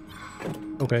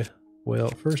 Okay, Well,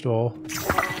 first of all,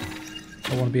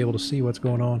 I want to be able to see what's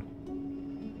going on.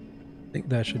 I think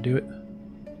that should do it.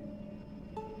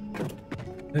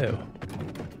 Oh.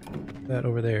 That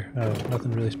over there. Oh,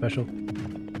 nothing really special.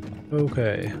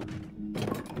 Okay.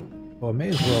 Well, I may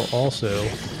as well also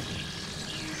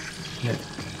knit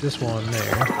this one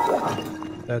there.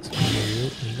 That's new.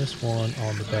 And this one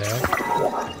on the back.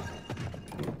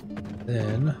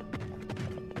 Then,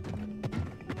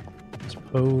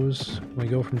 suppose, can we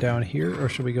go from down here, or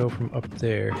should we go from up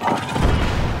there?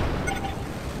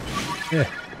 Yeah.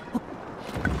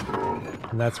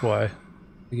 And that's why.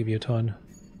 They give you a ton.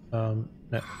 No.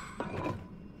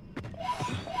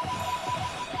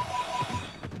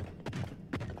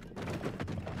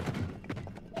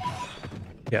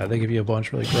 Yeah, they give you a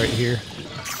bunch like right here.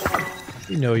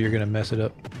 You know you're gonna mess it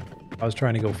up. I was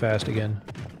trying to go fast again.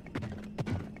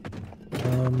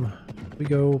 We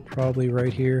go probably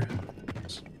right here.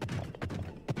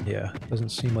 Yeah, doesn't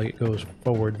seem like it goes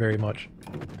forward very much.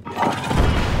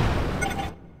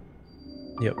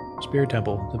 Yep, Spirit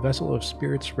Temple, the vessel of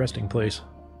Spirit's resting place.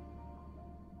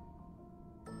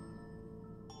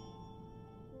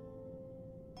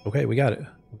 Okay, we got it.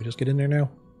 We just get in there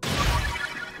now?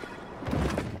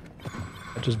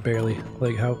 It just barely,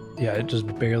 like how, yeah, it just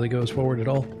barely goes forward at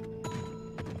all.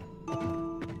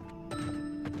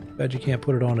 Bet you can't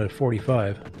put it on at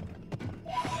 45.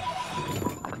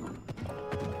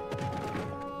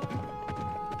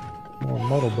 More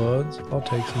muddle buds. I'll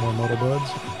take some more muddle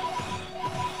buds.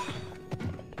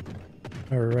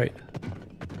 Alright.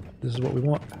 This is what we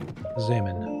want.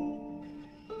 Examine.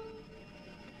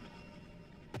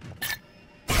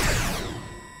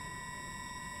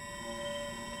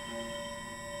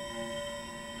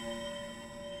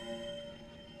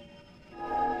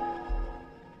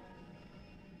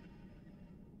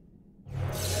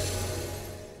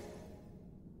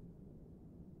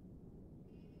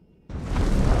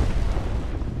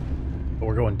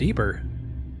 We're going deeper.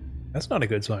 That's not a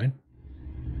good sign.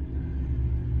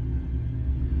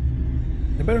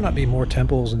 There better not be more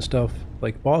temples and stuff.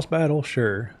 Like boss battle,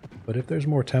 sure. But if there's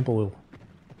more temple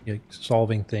like,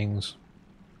 solving things,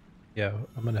 yeah,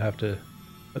 I'm gonna have to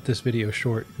cut this video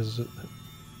short because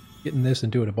getting this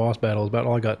and doing a boss battle is about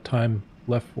all I got time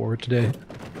left for today.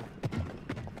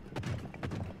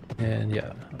 And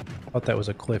yeah, I thought that was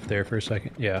a cliff there for a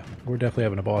second. Yeah, we're definitely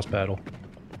having a boss battle.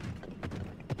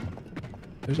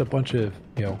 There's a bunch of,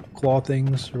 you know, claw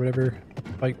things or whatever,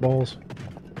 spike balls.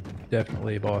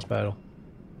 Definitely a boss battle.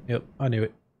 Yep, I knew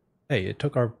it. Hey, it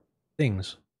took our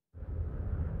things.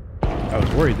 I was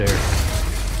worried there.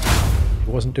 It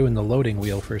wasn't doing the loading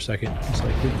wheel for a second. It's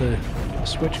like, did the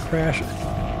switch crash?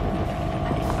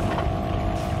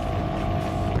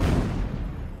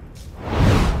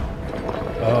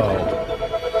 Oh.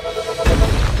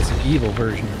 It's an evil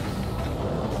version.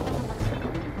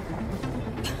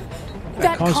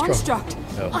 That construct!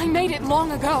 Oh. I made it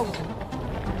long ago!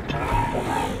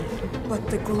 But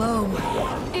the glow...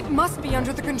 It must be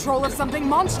under the control of something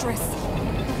monstrous!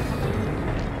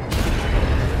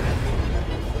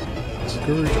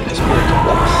 Scourge of the Spirit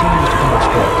Temple seems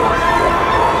construct.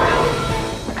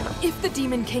 If the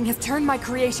Demon King has turned my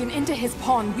creation into his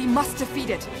pawn, we must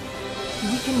defeat it.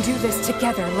 We can do this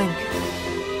together, Link.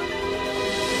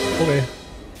 Okay.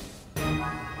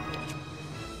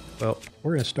 Well,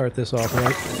 we're gonna start this off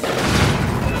right.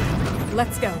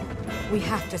 Let's go. We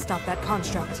have to stop that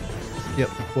construct. Yep,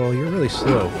 well, you're really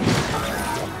slow.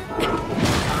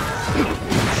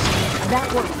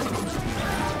 That worked.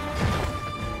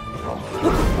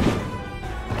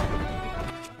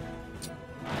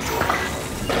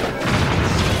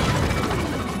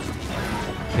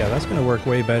 Yeah, that's gonna work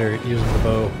way better using the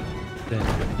bow than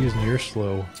using your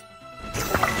slow.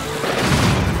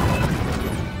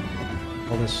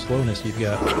 All this slowness you've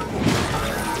got.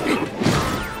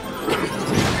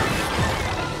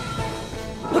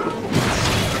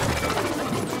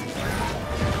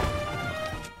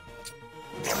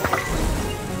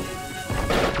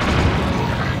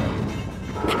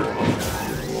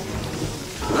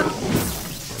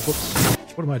 Whoops.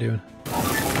 What am I doing?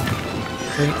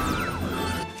 Wait.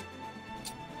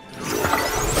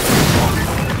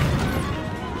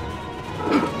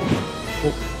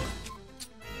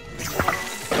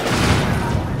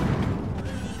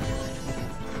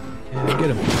 Get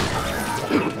him.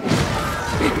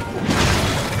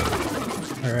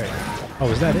 Alright. Oh,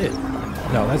 is that it?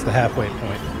 No, that's the halfway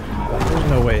point. There's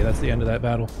no way that's the end of that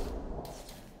battle.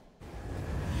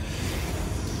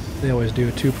 They always do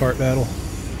a two-part battle.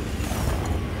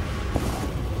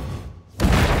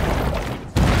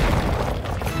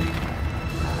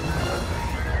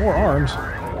 More arms?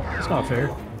 That's not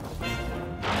fair.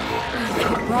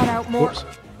 Brought out more Whoops.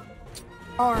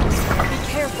 arms. Be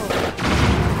careful.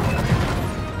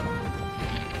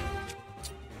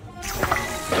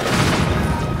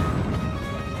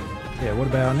 Yeah, what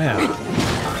about now?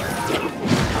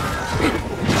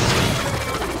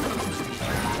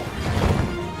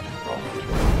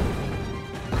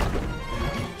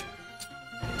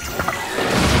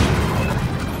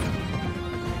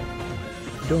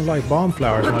 You don't like bomb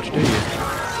flowers much, do you?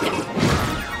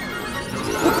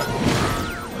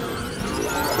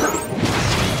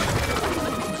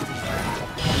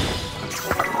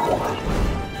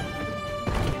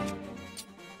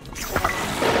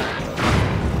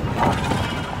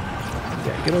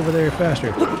 Yeah, get over there faster.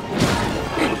 You've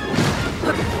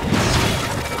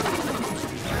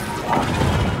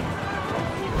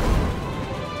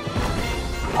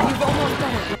almost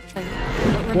done it, but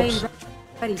remain Whoops.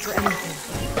 ready for anything.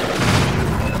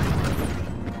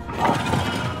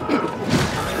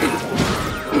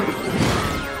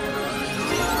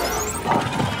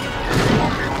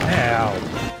 Ow.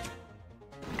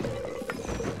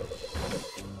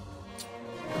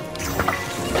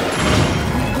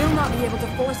 We will not be able to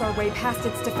force our way past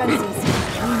its defenses.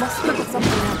 We must look at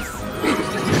something else.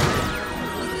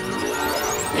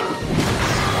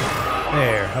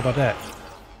 There, how about that?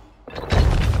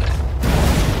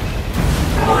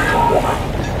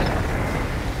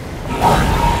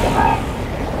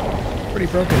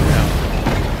 Pretty broken now.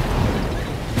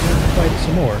 Fight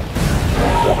some more.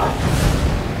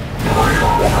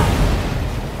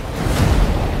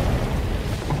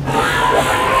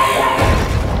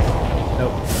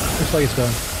 Nope, looks like it's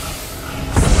done.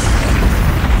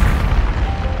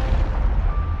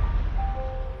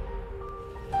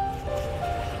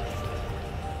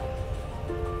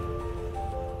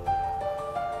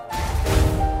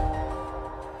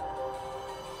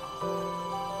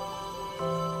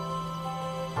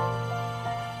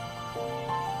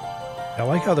 I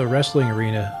like how the wrestling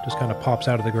arena just kind of pops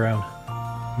out of the ground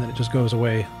and then it just goes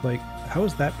away. Like, how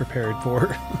is that prepared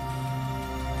for?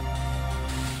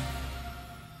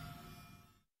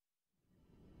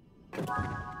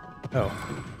 Oh,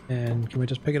 and can we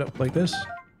just pick it up like this?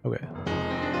 Okay.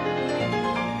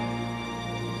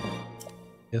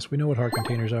 Yes, we know what heart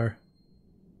containers are.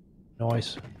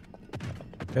 Nice.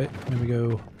 Okay, then we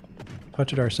go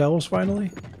touch it ourselves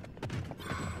finally.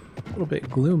 A little bit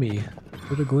gloomy.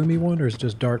 Is it a gloomy one, or is it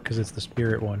just dark because it's the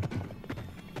spirit one?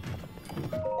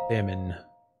 Salmon.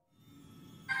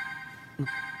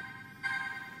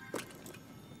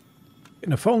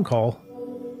 Getting a phone call.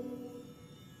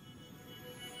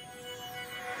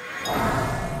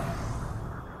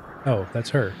 Oh, that's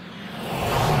her.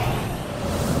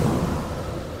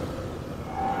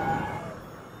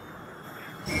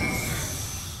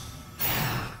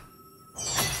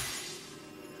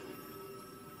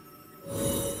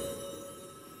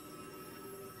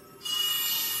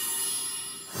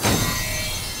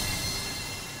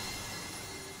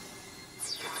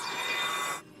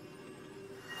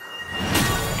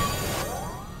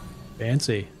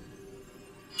 Fancy.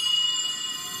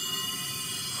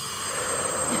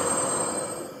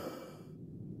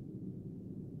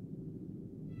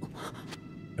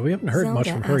 We haven't heard Zelda much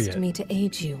from her asked yet. me to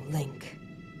aid you, Link.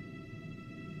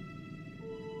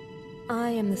 I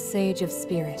am the Sage of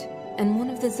Spirit, and one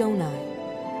of the Zonai.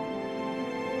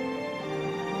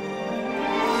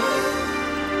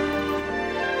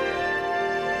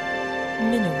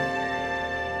 Mineral.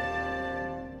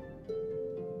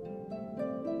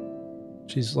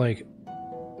 She's like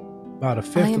about a I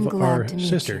fifth am of glad our to meet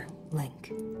sister. you,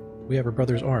 Link. We have her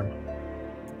brother's arm.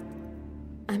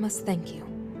 I must thank you.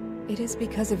 It is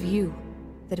because of you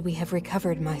that we have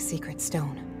recovered my secret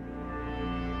stone.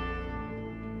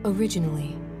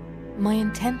 Originally, my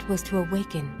intent was to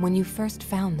awaken when you first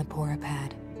found the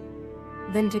Porapad.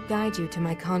 Then to guide you to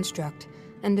my construct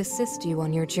and assist you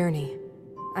on your journey.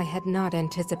 I had not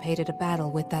anticipated a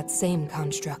battle with that same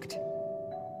construct.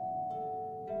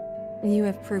 You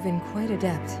have proven quite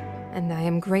adept, and I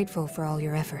am grateful for all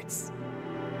your efforts.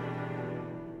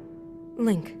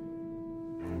 Link,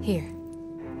 here.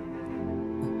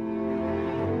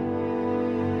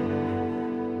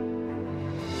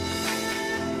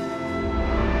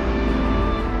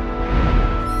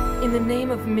 In the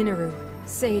name of Mineru,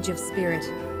 Sage of Spirit,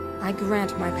 I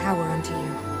grant my power unto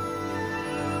you.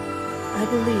 I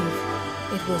believe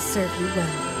it will serve you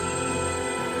well.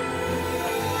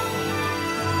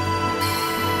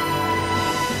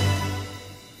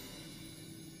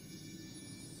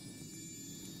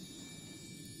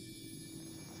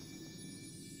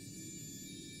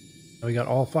 We got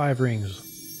all 5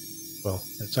 rings. Well,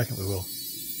 in a second we will.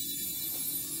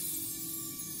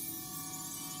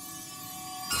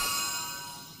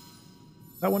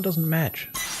 That one doesn't match.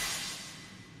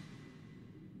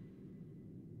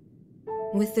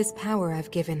 With this power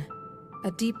I've given,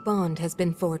 a deep bond has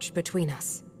been forged between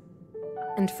us.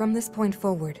 And from this point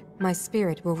forward, my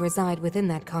spirit will reside within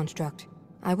that construct.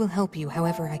 I will help you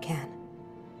however I can.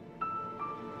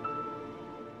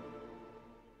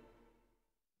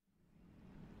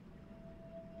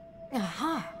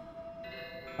 Aha!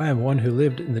 I am one who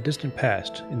lived in the distant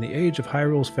past, in the age of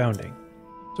Hyrule's founding.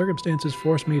 Circumstances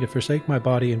forced me to forsake my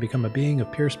body and become a being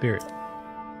of pure spirit.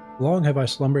 Long have I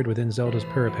slumbered within Zelda's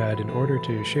puripad in order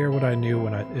to share what I knew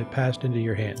when it passed into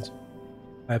your hands.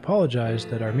 I apologize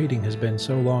that our meeting has been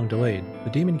so long delayed. The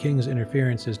Demon King's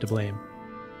interference is to blame.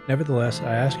 Nevertheless,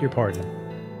 I ask your pardon.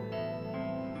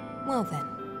 Well then.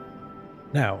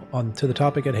 Now, on to the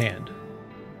topic at hand.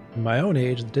 In my own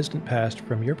age, the distant past,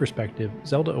 from your perspective,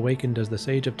 Zelda awakened as the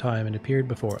Sage of Time and appeared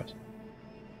before us.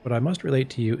 What I must relate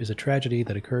to you is a tragedy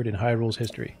that occurred in Hyrule's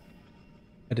history.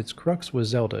 At its crux was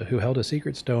Zelda, who held a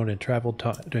secret stone and traveled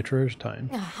to traverse time.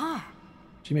 Aha!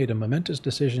 She made a momentous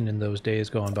decision in those days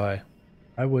gone by.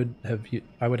 I would have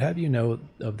you know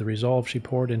of the resolve she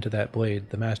poured into that blade,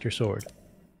 the Master Sword.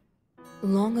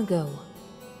 Long ago,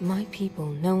 my people,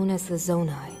 known as the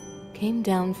Zonai, came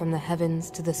down from the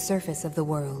heavens to the surface of the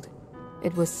world.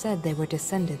 It was said they were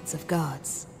descendants of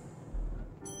gods.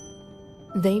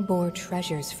 They bore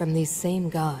treasures from these same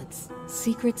gods,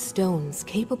 secret stones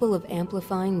capable of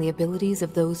amplifying the abilities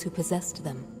of those who possessed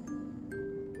them.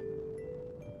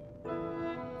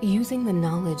 Using the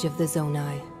knowledge of the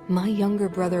Zonai, my younger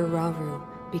brother Rauru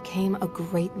became a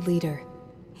great leader.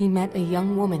 He met a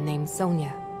young woman named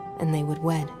Sonia, and they would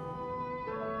wed.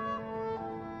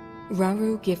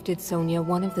 Rauru gifted Sonia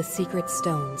one of the secret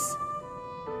stones.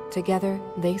 Together,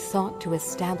 they sought to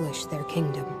establish their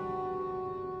kingdom.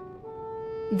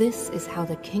 This is how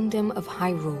the kingdom of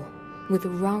Hyrule, with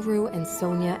Rauru and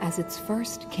Sonia as its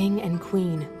first king and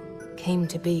queen, came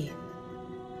to be.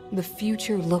 The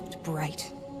future looked bright.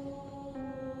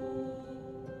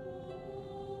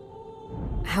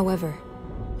 However,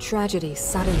 tragedy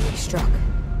suddenly struck.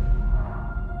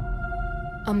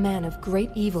 A man of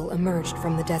great evil emerged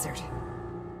from the desert.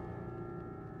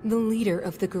 The leader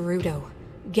of the Gerudo,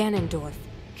 Ganondorf,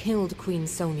 killed Queen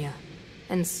Sonia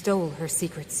and stole her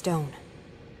secret stone.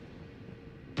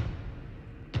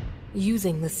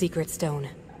 Using the secret stone,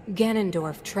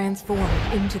 Ganondorf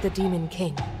transformed into the Demon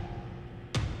King.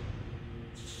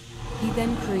 He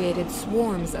then created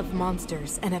swarms of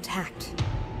monsters and attacked.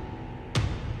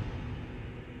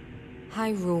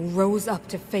 Hyrule rose up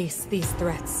to face these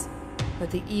threats,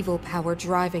 but the evil power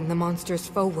driving the monsters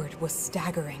forward was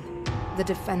staggering. The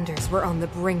defenders were on the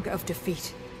brink of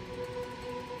defeat.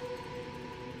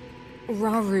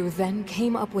 Rauru then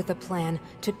came up with a plan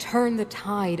to turn the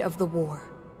tide of the war.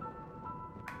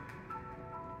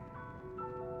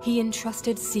 He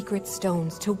entrusted secret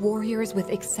stones to warriors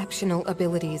with exceptional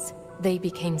abilities. They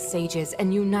became sages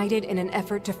and united in an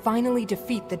effort to finally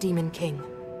defeat the Demon King.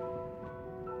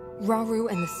 Rauru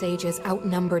and the sages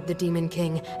outnumbered the Demon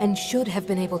King and should have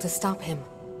been able to stop him.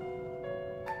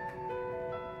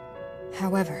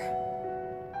 However,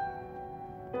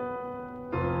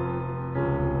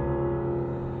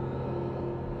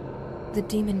 the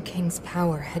Demon King's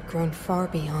power had grown far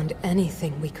beyond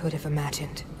anything we could have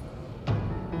imagined.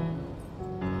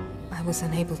 I was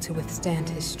unable to withstand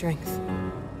his strength.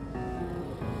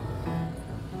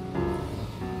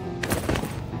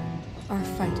 Our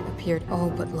fight appeared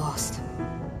all but lost.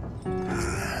 And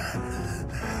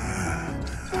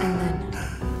then,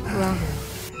 Rauru.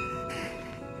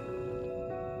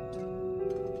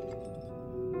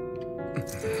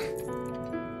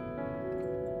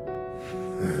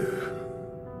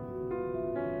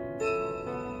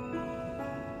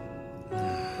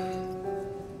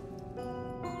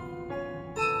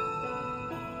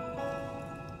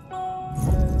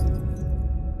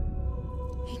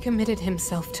 He committed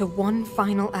himself to one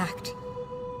final act.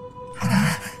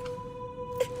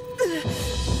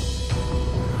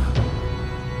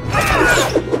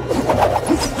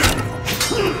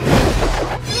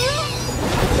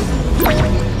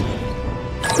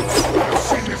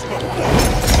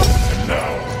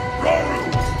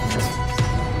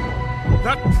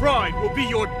 That pride will be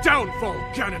your downfall,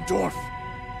 Ganondorf!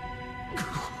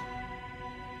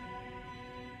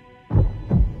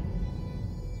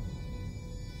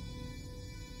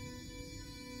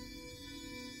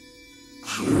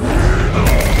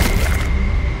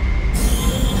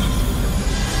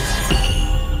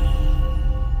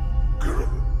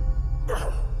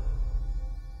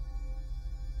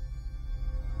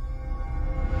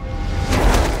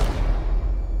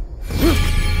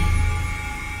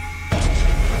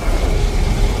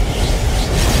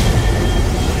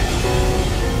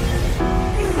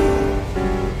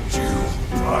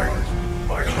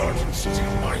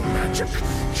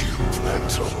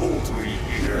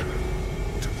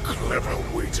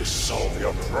 clever way to solve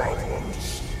your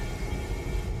problems.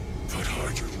 But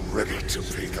are you ready to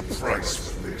pay the price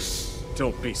for this?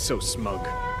 Don't be so smug.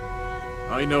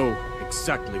 I know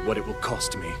exactly what it will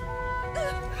cost me.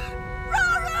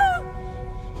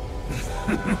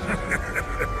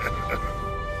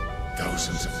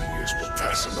 Thousands of years will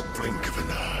pass in the blink of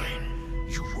an eye.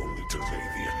 You only delay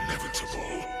the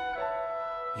inevitable.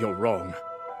 You're wrong.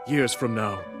 Years from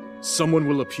now, someone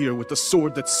will appear with the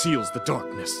sword that seals the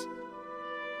darkness.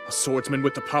 A swordsman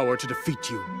with the power to defeat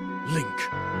you.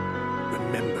 Link.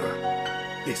 Remember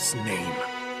this name.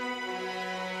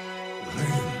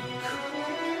 Link.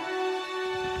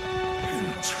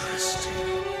 Interesting.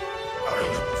 I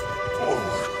look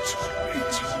forward to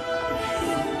meeting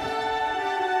you.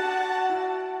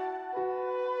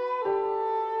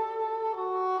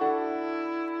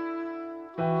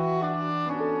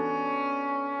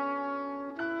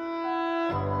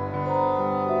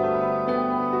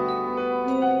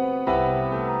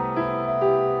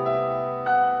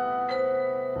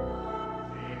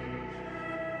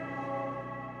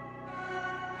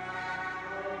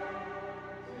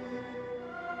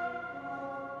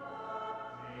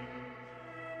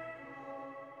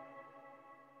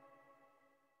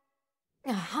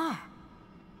 Aha!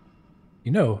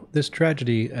 You know, this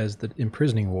tragedy as the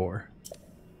imprisoning war.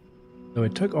 Though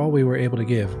it took all we were able to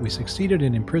give, we succeeded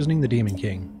in imprisoning the Demon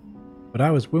King. But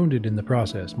I was wounded in the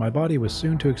process. My body was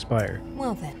soon to expire.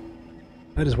 Well then.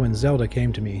 That is when Zelda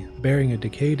came to me, bearing a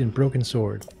decayed and broken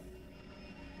sword.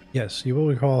 Yes, you will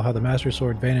recall how the Master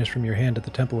Sword vanished from your hand at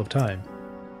the Temple of Time.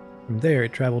 From there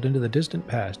it traveled into the distant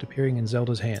past, appearing in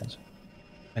Zelda's hands.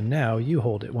 And now you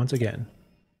hold it once again.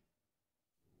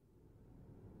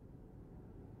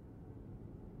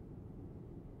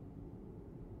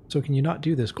 So can you not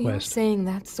do this quest? You're saying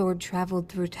that sword traveled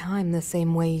through time the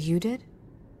same way you did?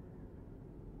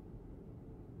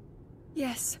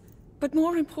 Yes, but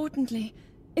more importantly,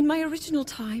 in my original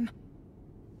time,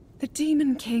 the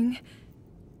Demon King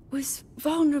was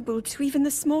vulnerable to even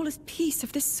the smallest piece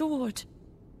of this sword.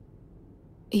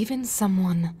 Even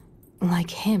someone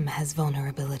like him has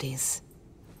vulnerabilities.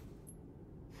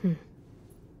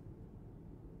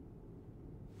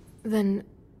 Then,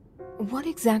 what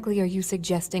exactly are you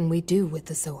suggesting we do with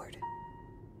the sword?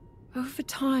 Over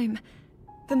time,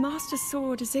 the Master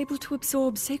Sword is able to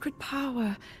absorb sacred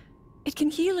power. It can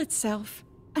heal itself,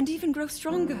 and even grow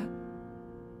stronger.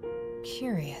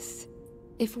 Curious.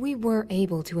 If we were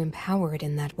able to empower it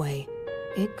in that way,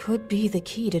 it could be the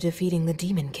key to defeating the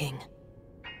Demon King.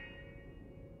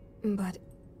 But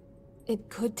it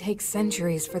could take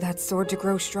centuries for that sword to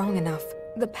grow strong enough.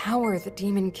 The power the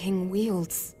Demon King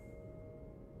wields.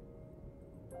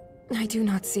 I do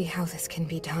not see how this can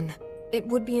be done. It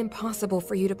would be impossible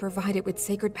for you to provide it with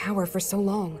sacred power for so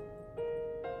long.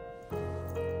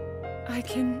 I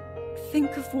can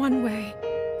think of one way.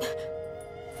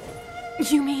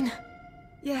 You mean?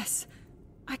 Yes,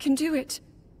 I can do it.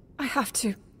 I have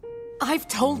to. I've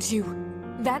told you.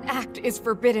 That act is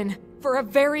forbidden, for a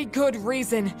very good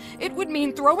reason. It would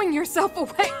mean throwing yourself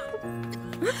away.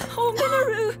 Oh,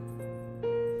 Minoru!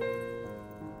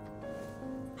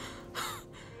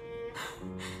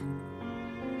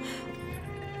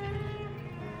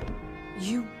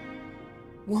 You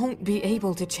won't be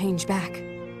able to change back.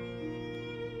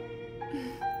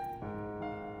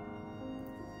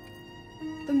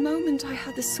 The moment I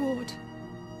had the sword,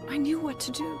 I knew what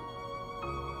to do.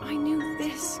 I knew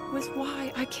this was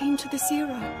why I came to this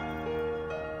era.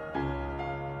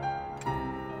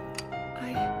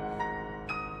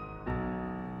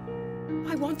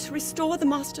 I want to restore the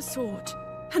Master Sword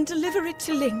and deliver it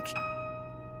to Link.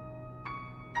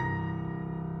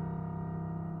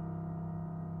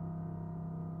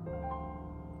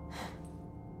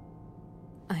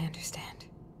 I understand.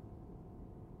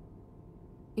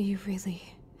 You really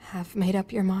have made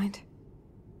up your mind?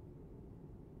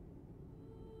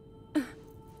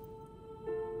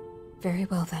 Very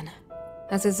well then.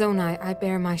 As a Zonai, I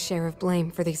bear my share of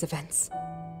blame for these events.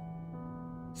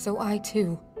 So I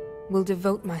too will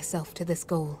devote myself to this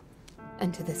goal,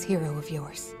 and to this hero of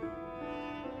yours.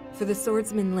 For the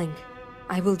swordsman Link,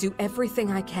 I will do everything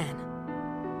I can.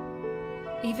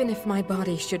 Even if my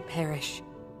body should perish,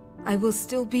 I will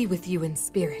still be with you in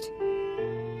spirit.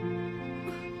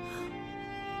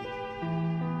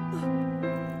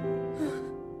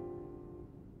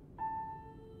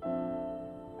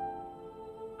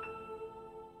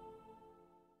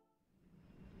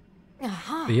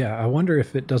 But yeah, I wonder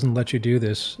if it doesn't let you do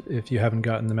this if you haven't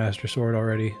gotten the Master Sword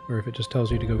already, or if it just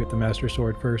tells you to go get the Master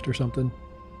Sword first or something.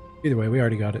 Either way, we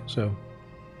already got it, so...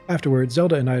 Afterwards,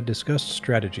 Zelda and I discussed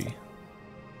strategy.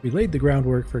 We laid the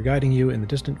groundwork for guiding you in the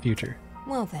distant future.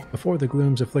 Well then. Before the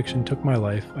gloom's affliction took my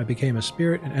life, I became a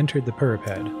spirit and entered the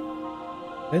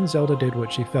Puripad. Then Zelda did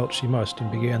what she felt she must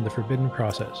and began the forbidden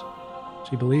process.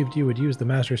 She believed you would use the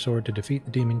Master Sword to defeat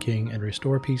the Demon King and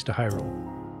restore peace to Hyrule.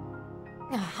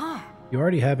 Aha! You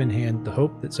already have in hand the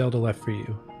hope that Zelda left to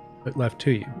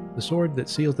you, the sword that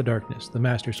seals the darkness, the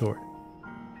Master Sword.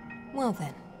 Well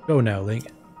then. Go now, Link.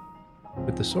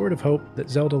 With the Sword of Hope that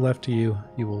Zelda left to you,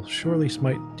 you will surely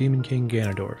smite Demon King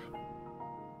Ganondorf.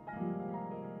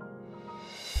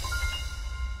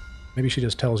 Maybe she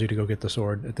just tells you to go get the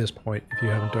sword at this point, if you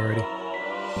haven't already.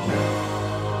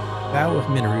 Vow of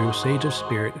Minoru, Sage of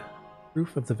Spirit.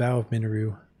 Proof of the Vow of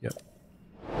Minoru. Yep.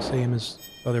 Same as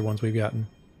other ones we've gotten.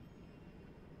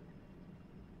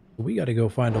 We gotta go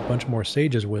find a bunch more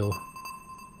Sage's Will.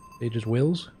 Sage's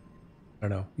Wills? I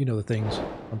don't know. You know the things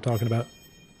I'm talking about.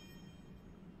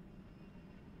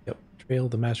 Yep. Trail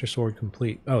the Master Sword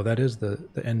complete. Oh, that is the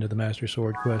end of the Master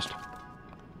Sword quest.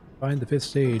 Find the 5th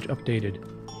stage updated.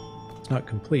 It's not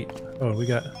complete. Oh, we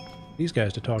got these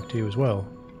guys to talk to as well.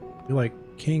 You're like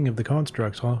king of the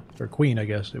constructs, huh? Or queen, I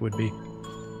guess it would be.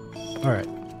 Alright.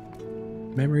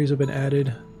 Memories have been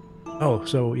added. Oh,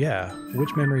 so yeah.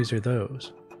 Which memories are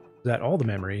those? Is that all the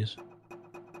memories?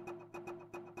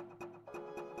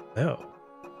 Oh.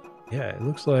 Yeah, it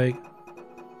looks like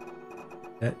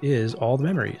that is all the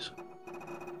memories.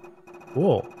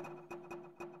 Cool.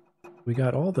 We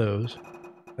got all those.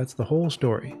 That's the whole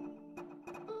story.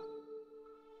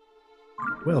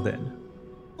 Well then.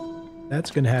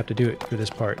 That's going to have to do it for this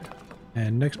part.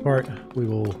 And next part, we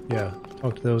will,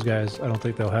 talk to those guys. I don't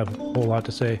think they'll have a whole lot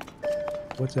to say.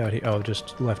 What's out here? Oh,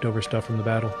 just leftover stuff from the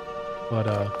battle. But,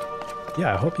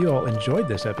 yeah, I hope you all enjoyed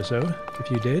this episode.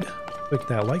 If you did, click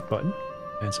that like button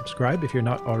and subscribe if you're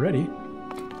not already.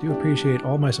 I do appreciate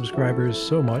all my subscribers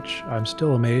so much. I'm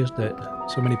still amazed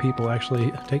that so many people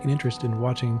actually take an interest in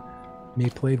watching me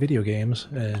play video games,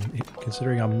 and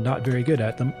considering I'm not very good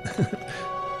at them.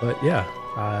 But yeah,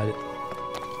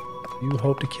 do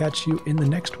hope to catch you in the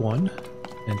next one,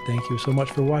 and thank you so much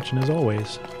for watching as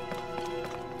always.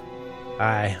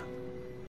 Bye.